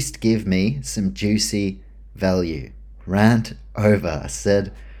 at least give me some juicy value. Rant over. I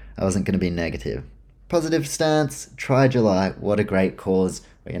said I wasn't going to be negative. Positive stance, try July. What a great cause.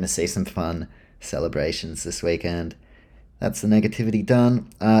 We're going to see some fun celebrations this weekend. That's the negativity done.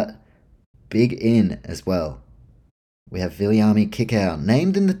 Big in as well. We have Viliami Kikau,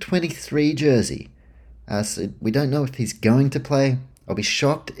 named in the 23 jersey. So we don't know if he's going to play. I'll be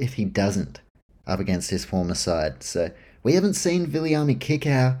shocked if he doesn't up against his former side. So we haven't seen Viliami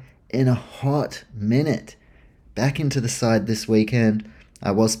Kikau in a hot minute. Back into the side this weekend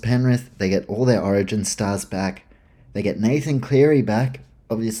was Penrith. They get all their Origin stars back. They get Nathan Cleary back,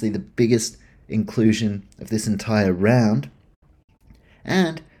 obviously the biggest inclusion of this entire round.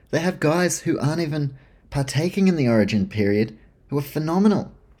 And they have guys who aren't even partaking in the Origin period who are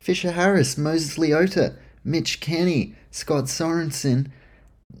phenomenal. Fisher Harris, Moses Leota, Mitch Kenny, Scott Sorensen.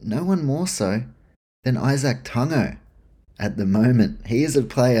 No one more so than Isaac Tungo at the moment. He is a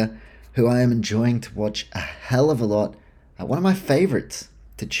player who I am enjoying to watch a hell of a lot. One of my favourites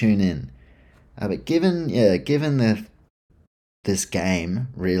to tune in. But given this game,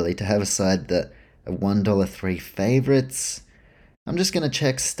 really, to have a side that are $1.03 favourites, I'm just going to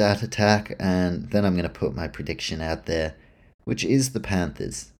check Stat Attack and then I'm going to put my prediction out there, which is the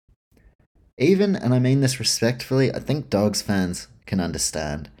Panthers. Even, and I mean this respectfully, I think Dogs fans can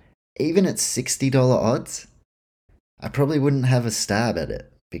understand, even at $60 odds, I probably wouldn't have a stab at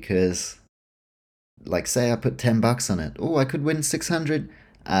it because, like, say I put $10 on it. Oh, I could win 600.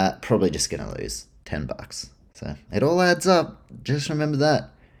 Probably just going to lose $10. So it all adds up. Just remember that.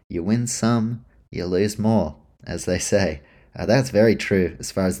 You win some, you lose more, as they say. That's very true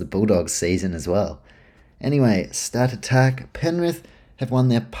as far as the Bulldogs season as well. Anyway, Stat Attack. Penrith have won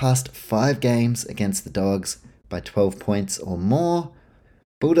their past 5 games against the Dogs by 12 points or more.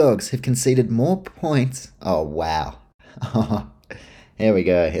 Bulldogs have conceded more points. Oh, wow. Here we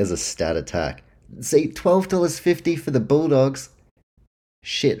go. Here's a Stat Attack. See, $12.50 for the Bulldogs.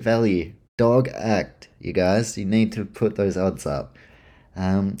 Shit value. Dog act, you guys. You need to put those odds up.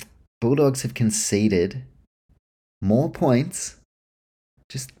 Bulldogs have conceded more points.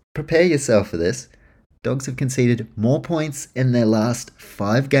 Just prepare yourself for this. Dogs have conceded more points in their last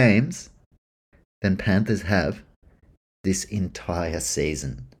 5 games than Panthers have this entire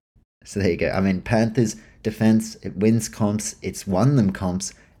season. So there you go. I mean, Panthers defense, it wins comps, it's won them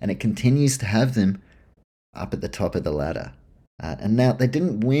comps, and it continues to have them up at the top of the ladder. And now, they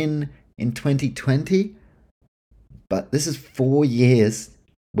didn't win in 2020, but this is 4 years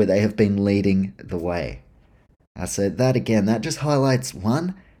where they have been leading the way. So that again, that just highlights,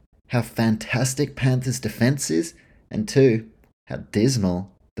 1, how fantastic Panthers' defense is, and 2, how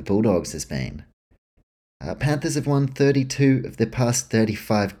dismal the Bulldogs has been. Panthers have won 32 of their past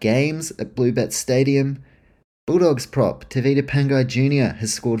 35 games at Bluebet Stadium. Bulldogs prop Tevita Pangai Jr.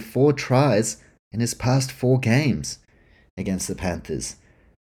 has scored 4 tries in his past 4 games against the Panthers.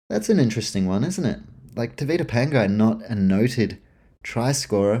 That's an interesting one, isn't it? Like, Tevita Pangai, not a noted try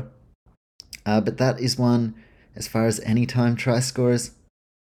scorer, but that is one, as far as anytime try scorers,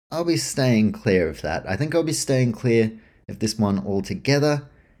 I'll be staying clear of that. I think I'll be staying clear of this one altogether.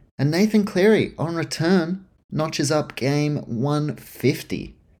 And Nathan Cleary, on return, notches up game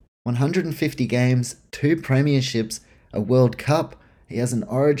 150. 150 games, 2 premierships, a World Cup. He has an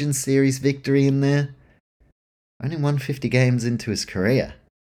Origin Series victory in there. Only 150 games into his career.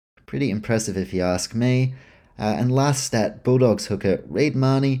 Pretty impressive if you ask me. And last stat, Bulldogs hooker Reid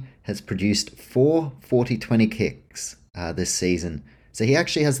Marnie has produced 4 40-20 kicks this season. So he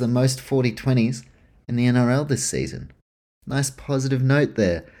actually has the most 40-20s in the NRL this season. Nice positive note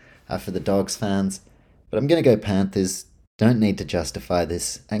there for the Dogs fans. But I'm going to go Panthers. Don't need to justify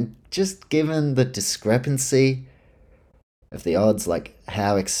this. And just given the discrepancy of the odds, like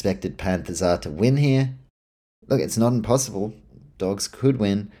how expected Panthers are to win here, look, it's not impossible. Dogs could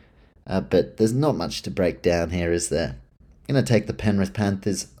win. But there's not much to break down here, is there? I'm going to take the Penrith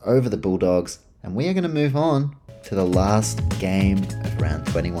Panthers over the Bulldogs. And we are going to move on to the last game of round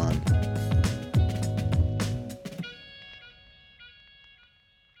 21.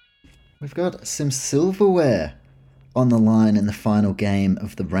 We've got some silverware on the line in the final game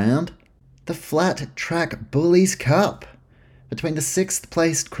of the round. The Flat Track Bullies Cup between the 6th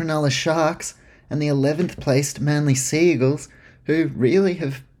placed Cronulla Sharks and the 11th placed Manly Sea Eagles, who really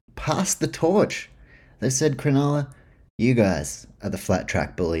have passed the torch. They've said, Cronulla, you guys are the Flat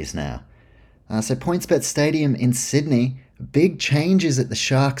Track Bullies now. So PointsBet Stadium in Sydney, big changes at the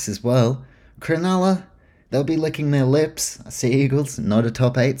Sharks as well. Cronulla, they'll be licking their lips. Sea Eagles, not a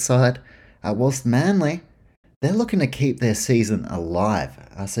top 8 side. Whilst Manly, they're looking to keep their season alive.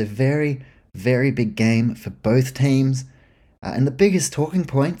 So very, very big game for both teams. And the biggest talking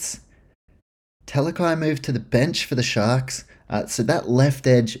points, Talakai moved to the bench for the Sharks. So that left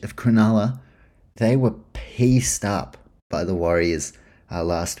edge of Cronulla, they were pieced up by the Warriors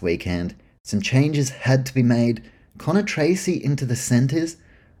last weekend. Some changes had to be made. Connor Tracy into the centres,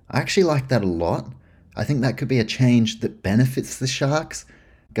 I actually like that a lot. I think that could be a change that benefits the Sharks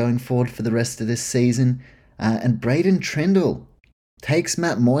going forward for the rest of this season. And Braden Trindle takes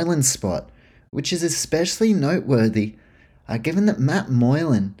Matt Moylan's spot, which is especially noteworthy given that Matt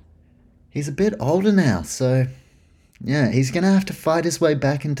Moylan, he's a bit older now, so yeah, he's going to have to fight his way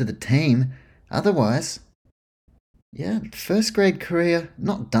back into the team. Otherwise, yeah, first grade career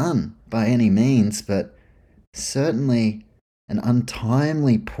not done by any means, but certainly an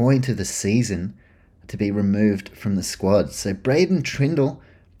untimely point of the season to be removed from the squad. So Braden Trindle,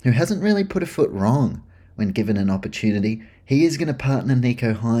 who hasn't really put a foot wrong when given an opportunity, he is going to partner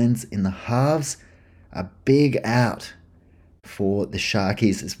Nico Hines in the halves. A big out for the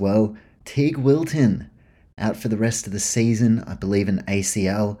Sharkies as well. Teague Wilton out for the rest of the season, I believe an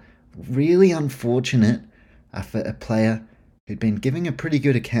ACL. Really unfortunate for a player who'd been giving a pretty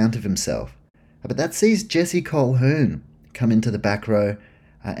good account of himself. But that sees Jesse Colquhoun come into the back row.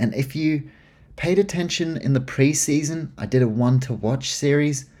 And if you paid attention in the preseason, I did a one-to-watch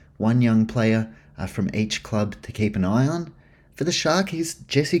series, one young player from each club to keep an eye on. For the Sharkies,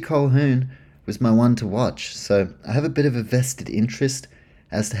 Jesse Colquhoun was my one to watch, so I have a bit of a vested interest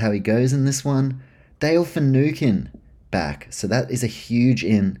as to how he goes in this one. Dale Finucane back, so that is a huge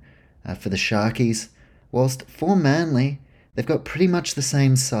in for the Sharkies. Whilst for Manly, they've got pretty much the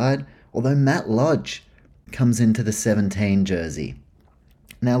same side, although Matt Lodge comes into the 17 jersey.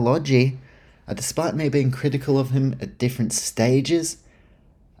 Now Lodgy, despite me being critical of him at different stages,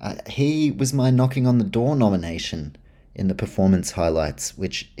 he was my knocking on the door nomination in the performance highlights,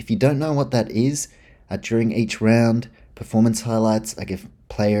 which if you don't know what that is, during each round, performance highlights, I give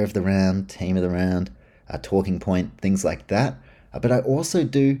player of the round, team of the round, talking point, things like that. But I also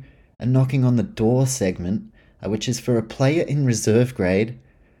do a knocking on the door segment, which is for a player in reserve grade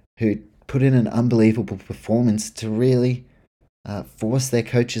who put in an unbelievable performance to really force their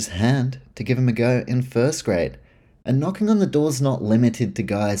coach's hand to give them a go in first grade. And knocking on the door's not limited to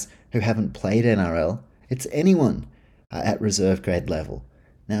guys who haven't played NRL. It's anyone at reserve grade level.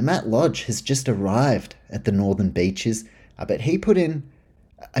 Now, Matt Lodge has just arrived at the Northern Beaches, but he put in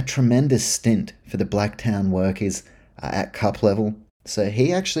a tremendous stint for the Blacktown workers at cup level. So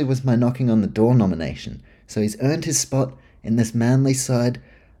he actually was my knocking on the door nomination. So he's earned his spot in this Manly side,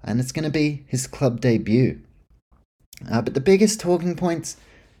 and it's going to be his club debut. But the biggest talking points,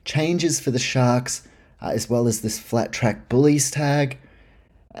 changes for the Sharks, as well as this flat track bullies tag.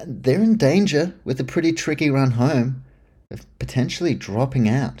 They're in danger with a pretty tricky run home of potentially dropping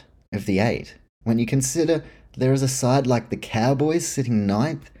out of the 8. When you consider there is a side like the Cowboys sitting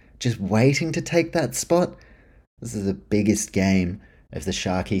 9th, just waiting to take that spot, this is the biggest game of the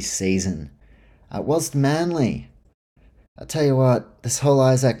Sharkies season. Whilst Manly, I'll tell you what, this whole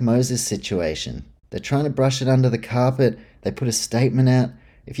Isaac Moses situation, they're trying to brush it under the carpet. They put a statement out.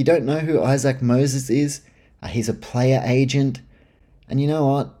 If you don't know who Isaac Moses is, he's a player agent. And you know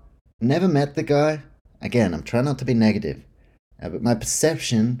what? Never met the guy. Again, I'm trying not to be negative. But my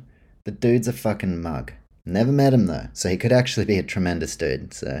perception, the dude's a fucking mug. Never met him though, so he could actually be a tremendous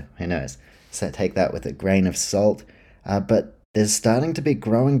dude. So who knows? So take that with a grain of salt. But there's starting to be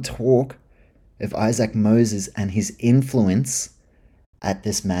growing talk of Isaac Moses and his influence at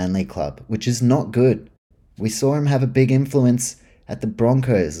this Manly club, which is not good. We saw him have a big influence at the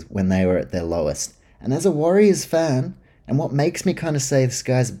Broncos when they were at their lowest. And as a Warriors fan, and what makes me kind of say this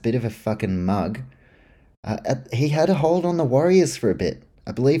guy's a bit of a fucking mug, he had a hold on the Warriors for a bit.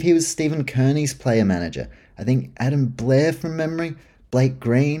 I believe he was Stephen Kearney's player manager. I think Adam Blair from memory, Blake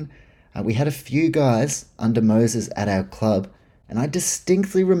Green. We had a few guys under Moses at our club, and I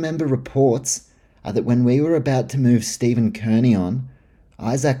distinctly remember reports that when we were about to move Stephen Kearney on,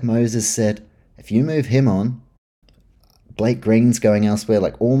 Isaac Moses said, if you move him on, Blake Green's going elsewhere.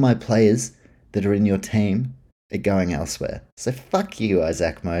 Like, all my players that are in your team are going elsewhere. So fuck you,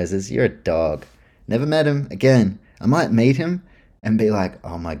 Isaac Moses. You're a dog. Never met him. Again, I might meet him and be like,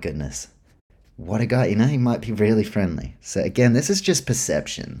 oh my goodness, what a guy. You know, he might be really friendly. So again, this is just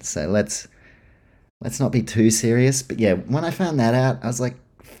perception. So let's not be too serious. But yeah, when I found that out, I was like,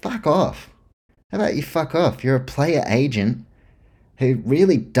 fuck off. How about you fuck off? You're a player agent who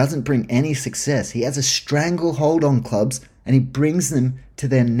really doesn't bring any success. He has a stranglehold on clubs and he brings them to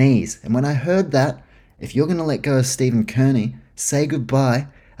their knees. And when I heard that, if you're going to let go of Stephen Kearney, say goodbye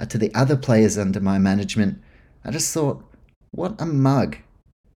to the other players under my management, I just thought, what a mug.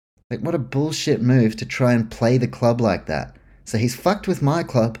 Like, what a bullshit move to try and play the club like that. So he's fucked with my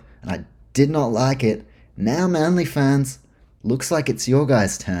club and I did not like it. Now Manly fans, looks like it's your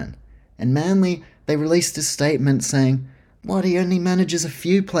guys' turn. And Manly, they released a statement saying, what, he only manages a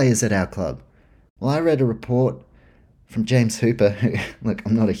few players at our club. Well, I read a report from James Hooper, who, look,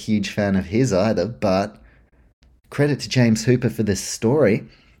 I'm not a huge fan of his either, but credit to James Hooper for this story.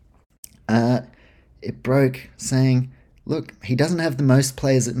 It broke saying, look, he doesn't have the most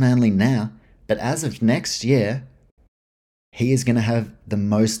players at Manly now, but as of next year, he is going to have the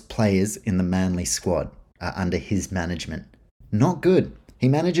most players in the Manly squad under his management. Not good. He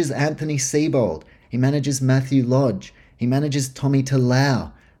manages Anthony Seibold. He manages Matthew Lodge. He manages Tommy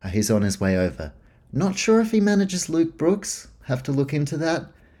Talau, who's on his way over. Not sure if he manages Luke Brooks. Have to look into that.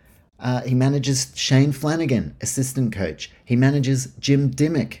 He manages Shane Flanagan, assistant coach. He manages Jim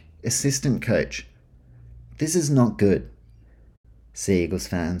Dimmock, assistant coach. This is not good. Sea Eagles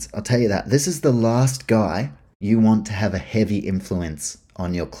fans, I'll tell you that. This is the last guy you want to have a heavy influence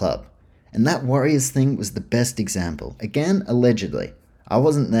on your club. And that Warriors thing was the best example. Again, allegedly. I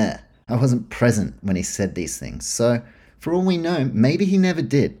wasn't there. I wasn't present when he said these things. So, for all we know, maybe he never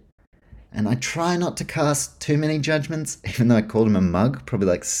did. And I try not to cast too many judgments, even though I called him a mug probably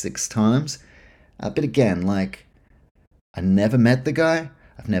like 6 times. But again, like, I never met the guy.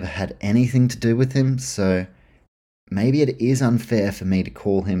 I've never had anything to do with him, so maybe it is unfair for me to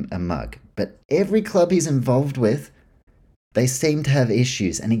call him a mug. But every club he's involved with, they seem to have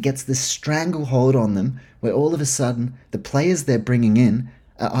issues, and he gets this stranglehold on them where all of a sudden the players they're bringing in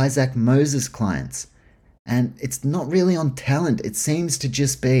are Isaac Moses clients. And it's not really on talent. It seems to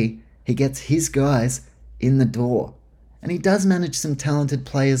just be he gets his guys in the door. And he does manage some talented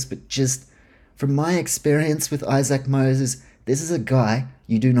players, but just from my experience with Isaac Moses, this is a guy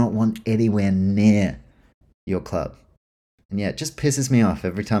you do not want anywhere near your club. And yeah, it just pisses me off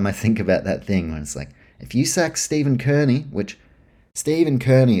every time I think about that thing when it's like, if you sack Stephen Kearney, which Stephen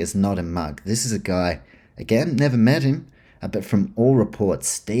Kearney is not a mug. This is a guy, again, never met him, but from all reports,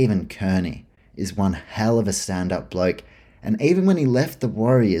 Stephen Kearney is one hell of a stand-up bloke. And even when he left the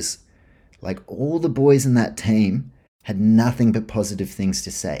Warriors, like all the boys in that team had nothing but positive things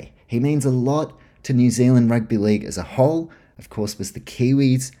to say. He means a lot to New Zealand Rugby League as a whole. Of course, was the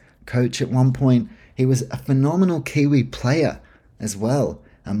Kiwis coach at one point. He was a phenomenal Kiwi player as well,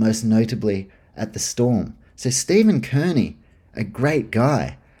 most notably at the Storm. So Stephen Kearney, a great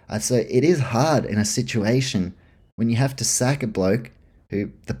guy. So it is hard in a situation when you have to sack a bloke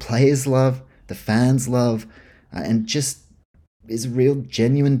who the players love, the fans love, and just is a real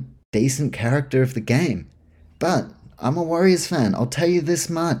genuine, decent character of the game. But I'm a Warriors fan. I'll tell you this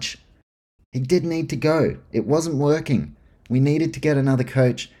much. He did need to go. It wasn't working. We needed to get another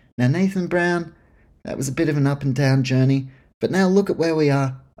coach. Now Nathan Brown, that was a bit of an up and down journey. But now look at where we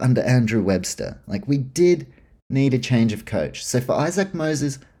are under Andrew Webster. Like, we did need a change of coach. So for Isaac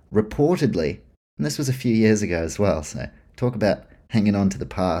Moses, reportedly, and this was a few years ago as well, so talk about hanging on to the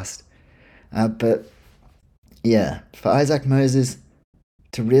past. But yeah, for Isaac Moses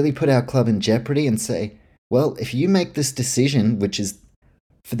to really put our club in jeopardy and say, well, if you make this decision, which is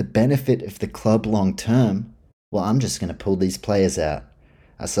for the benefit of the club long term, well, I'm just going to pull these players out.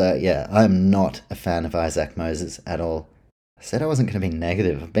 So yeah, I'm not a fan of Isaac Moses at all. I said I wasn't going to be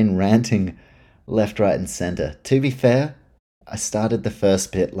negative. I've been ranting left, right, and centre. To be fair, I started the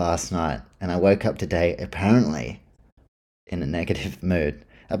first bit last night, and I woke up today apparently in a negative mood.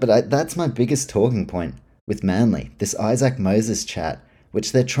 But that's my biggest talking point with Manly, this Isaac Moses chat,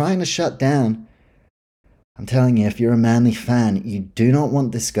 which they're trying to shut down. I'm telling you, if you're a Manly fan, you do not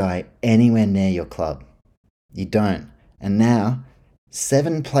want this guy anywhere near your club. You don't. And now,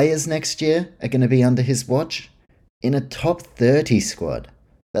 7 players next year are going to be under his watch in a top 30 squad.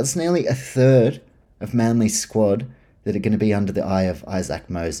 That's nearly a third of Manly's squad that are going to be under the eye of Isaac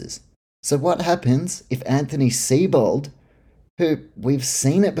Moses. So what happens if Anthony Seibold, who we've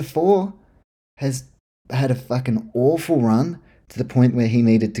seen it before, has had a fucking awful run to the point where he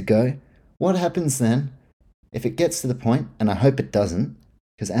needed to go? What happens then if it gets to the point, and I hope it doesn't,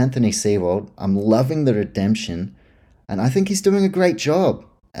 because Anthony Seibold, I'm loving the redemption, and I think he's doing a great job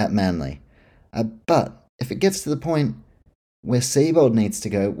at Manly. But if it gets to the point where Seibold needs to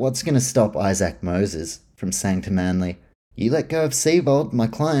go, what's going to stop Isaac Moses from saying to Manly, you let go of Seibold, my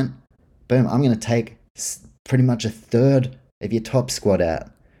client, boom, I'm going to take pretty much a third of your top squad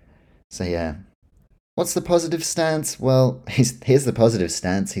out. So yeah. What's the positive stance? Well, here's the positive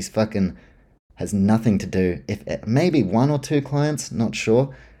stance. He's fucking has nothing to do, if maybe 1 or 2 clients, not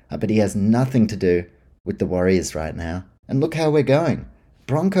sure, but he has nothing to do with the Warriors right now. And look how we're going.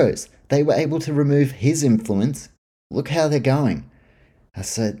 Broncos, they were able to remove his influence. Look how they're going.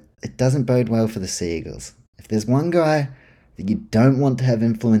 So it doesn't bode well for the Sea Eagles. If there's one guy that you don't want to have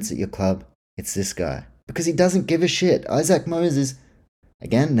influence at your club, it's this guy. Because he doesn't give a shit. Isaac Moses,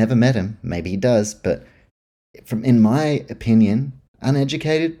 again, never met him. Maybe he does, but in my opinion,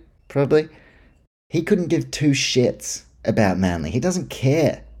 uneducated, probably, he couldn't give two shits about Manly. He doesn't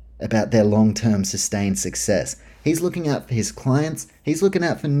care about their long-term sustained success. He's looking out for his clients, he's looking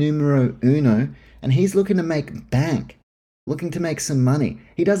out for numero uno, and he's looking to make bank, looking to make some money.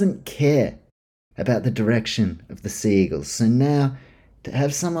 He doesn't care about the direction of the Sea Eagles. So now, to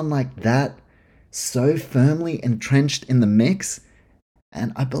have someone like that so firmly entrenched in the mix,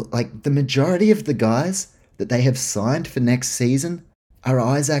 and the majority of the guys that they have signed for next season are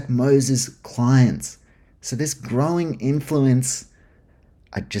Isaac Moses' clients. So this growing influence,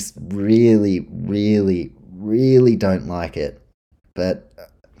 I just really, really, really don't like it. But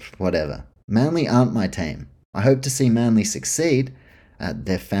whatever. Manly aren't my team. I hope to see Manly succeed.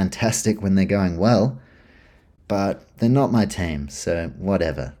 They're fantastic when they're going well. But they're not my team, so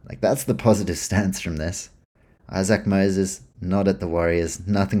whatever. That's the positive stance from this. Isaac Moses, not at the Warriors,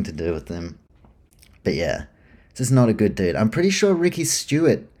 nothing to do with them. But yeah, this is not a good dude. I'm pretty sure Ricky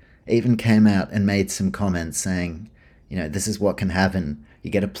Stewart even came out and made some comments saying, this is what can happen.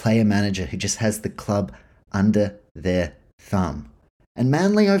 You get a player manager who just has the club under their thumb. And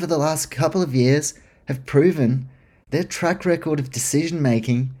Manly over the last couple of years have proven their track record of decision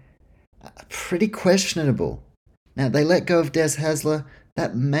making pretty questionable. Now, they let go of Des Hasler.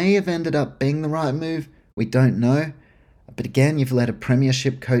 That may have ended up being the right move. We don't know. But again, you've let a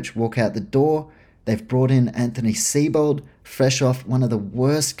premiership coach walk out the door. They've brought in Anthony Seibold, fresh off one of the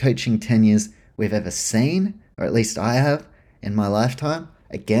worst coaching tenures we've ever seen, or at least I have, in my lifetime.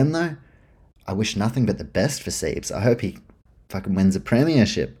 Again, though, I wish nothing but the best for Seibs. I hope he fucking wins a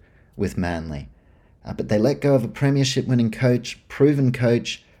premiership with Manly. But they let go of a premiership-winning coach, proven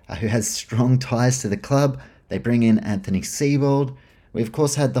coach, who has strong ties to the club. They bring in Anthony Seibold. We, of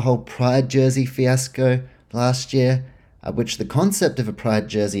course, had the whole Pride jersey fiasco last year, which the concept of a Pride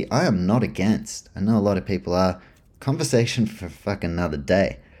jersey I am not against. I know a lot of people are. Conversation for fucking another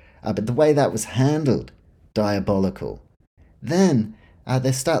day. But the way that was handled, diabolical. Then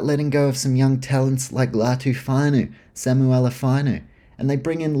they start letting go of some young talents like Latu Fainu, Samuela Fainu, and they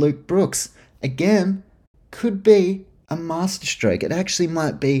bring in Luke Brooks. Again, could be a masterstroke. It actually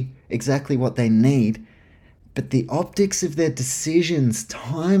might be exactly what they need. But the optics of their decisions,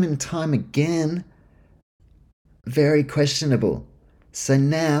 time and time again, very questionable. So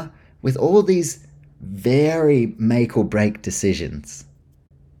now, with all these very make or break decisions,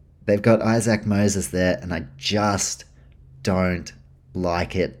 they've got Isaac Moses there, and I just don't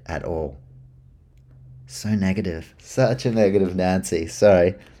like it at all. So negative. Such a negative Nancy.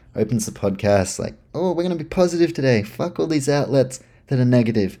 Sorry. Opens the podcast we're going to be positive today. Fuck all these outlets that are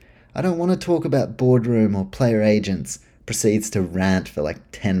negative. I don't want to talk about boardroom or player agents. Proceeds to rant for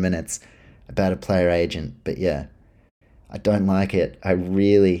 10 minutes about a player agent. But yeah, I don't like it. I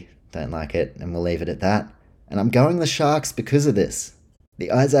really don't like it. And we'll leave it at that. And I'm going the Sharks because of this.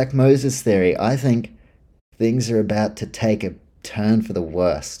 The Isaac Moses theory. I think things are about to take a turn for the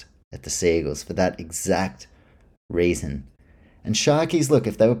worst at the Sea Eagles for that exact reason. And Sharkies, look,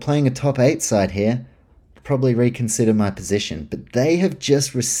 if they were playing a top 8 side here, I'd probably reconsider my position. But they have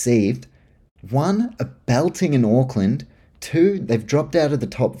just received, 1, a belting in Auckland, 2, they've dropped out of the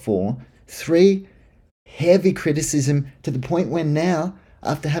top 4, 3, heavy criticism to the point where now,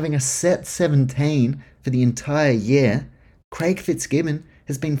 after having a set 17 for the entire year, Craig Fitzgibbon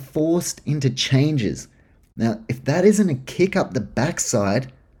has been forced into changes. Now, if that isn't a kick up the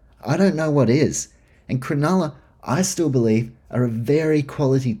backside, I don't know what is. And Cronulla, I still believe, are a very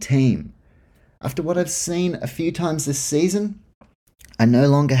quality team. After what I've seen a few times this season, I no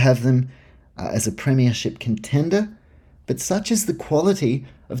longer have them as a premiership contender, but such is the quality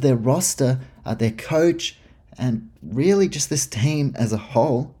of their roster, their coach, and really just this team as a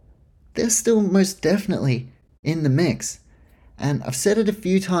whole, they're still most definitely in the mix. And I've said it a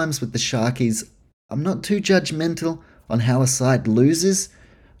few times with the Sharkies, I'm not too judgmental on how a side loses.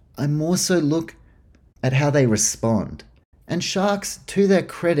 I more so look at how they respond. And Sharks, to their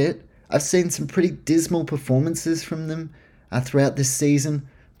credit, I've seen some pretty dismal performances from them throughout this season,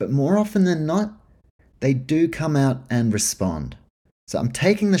 but more often than not, they do come out and respond. So I'm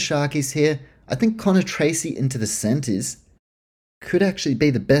taking the Sharkies here. I think Connor Tracy into the centres could actually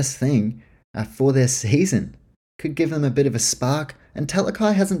be the best thing for their season. Could give them a bit of a spark, and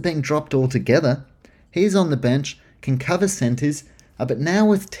Talakai hasn't been dropped altogether. He's on the bench, can cover centres, but now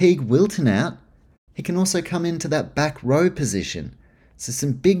with Teague Wilton out, he can also come into that back row position. So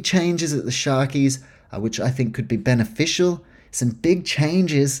some big changes at the Sharkies, which I think could be beneficial. Some big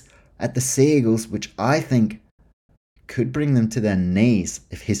changes at the Sea Eagles, which I think could bring them to their knees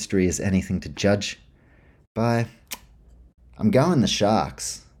if history is anything to judge by. I'm going the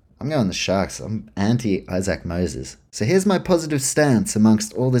Sharks. I'm anti-Isaac Moses. So here's my positive stance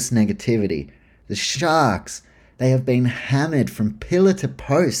amongst all this negativity. The Sharks, they have been hammered from pillar to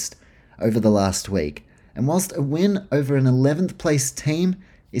post over the last week. And whilst a win over an 11th place team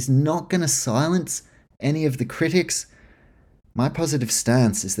is not going to silence any of the critics, my positive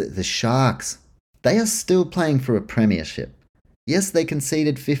stance is that the Sharks, they are still playing for a premiership. Yes, they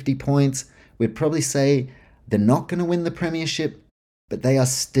conceded 50 points. We'd probably say they're not going to win the premiership, but they are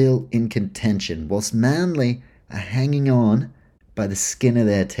still in contention, whilst Manly are hanging on by the skin of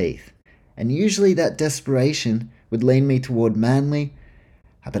their teeth. And usually that desperation would lean me toward Manly,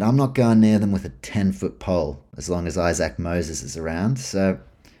 but I'm not going near them with a 10-foot pole as long as Isaac Moses is around. So,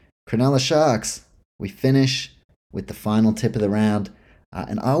 Cronulla Sharks, we finish with the final tip of the round.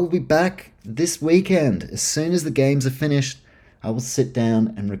 And I will be back this weekend. As soon as the games are finished, I will sit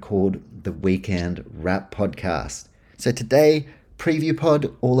down and record the weekend wrap podcast. So today, preview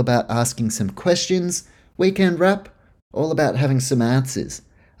pod, all about asking some questions. Weekend wrap, all about having some answers.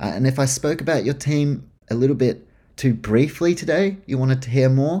 And if I spoke about your team a little bit too briefly today, you wanted to hear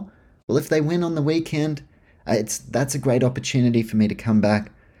more, well, if they win on the weekend, that's a great opportunity for me to come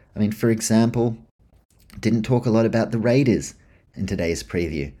back. I mean, for example, didn't talk a lot about the Raiders in today's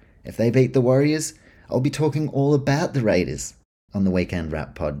preview. If they beat the Warriors, I'll be talking all about the Raiders on the weekend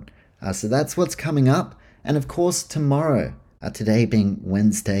wrap pod. So that's what's coming up. And of course, tomorrow, today being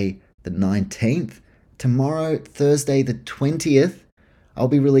Wednesday the 19th, tomorrow, Thursday the 20th, I'll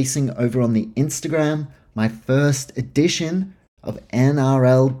be releasing over on the Instagram my first edition of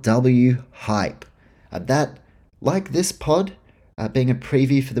NRLW Hype. That, like this pod, being a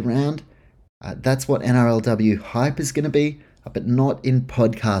preview for the round, that's what NRLW Hype is going to be, but not in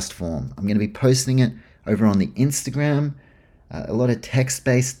podcast form. I'm going to be posting it over on the Instagram, a lot of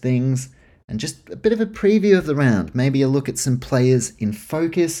text-based things, and just a bit of a preview of the round. Maybe a look at some players in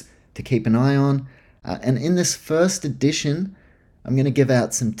focus to keep an eye on. And in this first edition, I'm going to give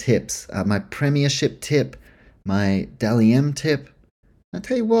out some tips. My premiership tip, my Dally M tip. I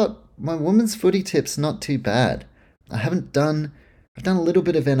tell you what, my women's footy tip's not too bad. I've done a little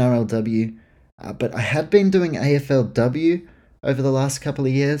bit of NRLW, but I had been doing AFLW over the last couple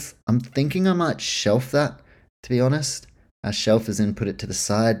of years. I'm thinking I might shelf that, to be honest. Shelf as in put it to the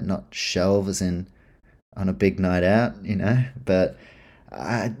side, not shelve as in on a big night out, But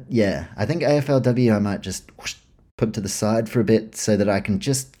I think AFLW I might just put to the side for a bit so that I can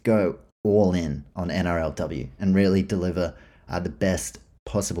just go all in on NRLW and really deliver the best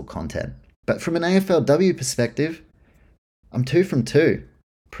possible content. But from an AFLW perspective, I'm 2 from 2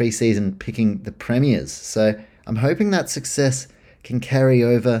 pre-season picking the premiers. So I'm hoping that success can carry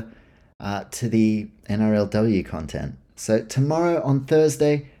over to the NRLW content. So tomorrow on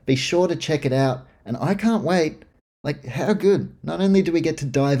Thursday, be sure to check it out. And I can't wait. Like, how good? Not only do we get to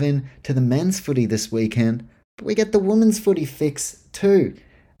dive in to the men's footy this weekend, but we get the women's footy fix too.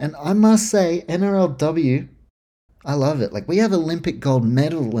 And I must say, NRLW, I love it. Like, we have Olympic gold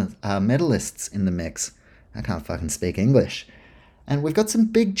medalists in the mix. I can't fucking speak English. And we've got some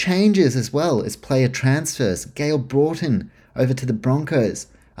big changes as well as player transfers. Gail Broughton over to the Broncos,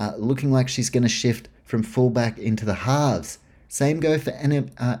 looking like she's going to shift from fullback into the halves. Same go for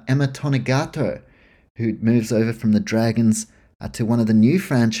Emma Tonegato, who moves over from the Dragons to one of the new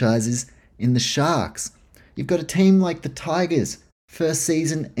franchises in the Sharks. You've got a team like the Tigers, first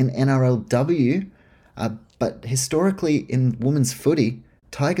season in NRLW, but historically in women's footy,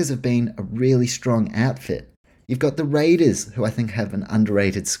 Tigers have been a really strong outfit. You've got the Raiders, who I think have an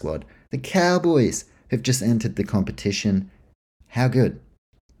underrated squad. The Cowboys, who've just entered the competition. How good.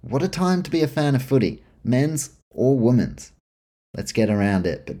 What a time to be a fan of footy, men's or women's. Let's get around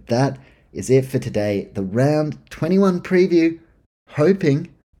it. But that is it for today. The round 21 preview,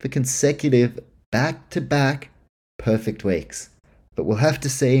 hoping for consecutive back-to-back perfect weeks. But we'll have to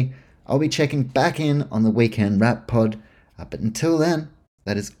see. I'll be checking back in on the weekend wrap pod. But until then,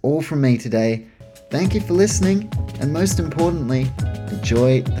 that is all from me today. Thank you for listening, and most importantly,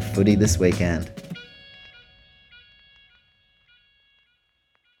 enjoy the footy this weekend.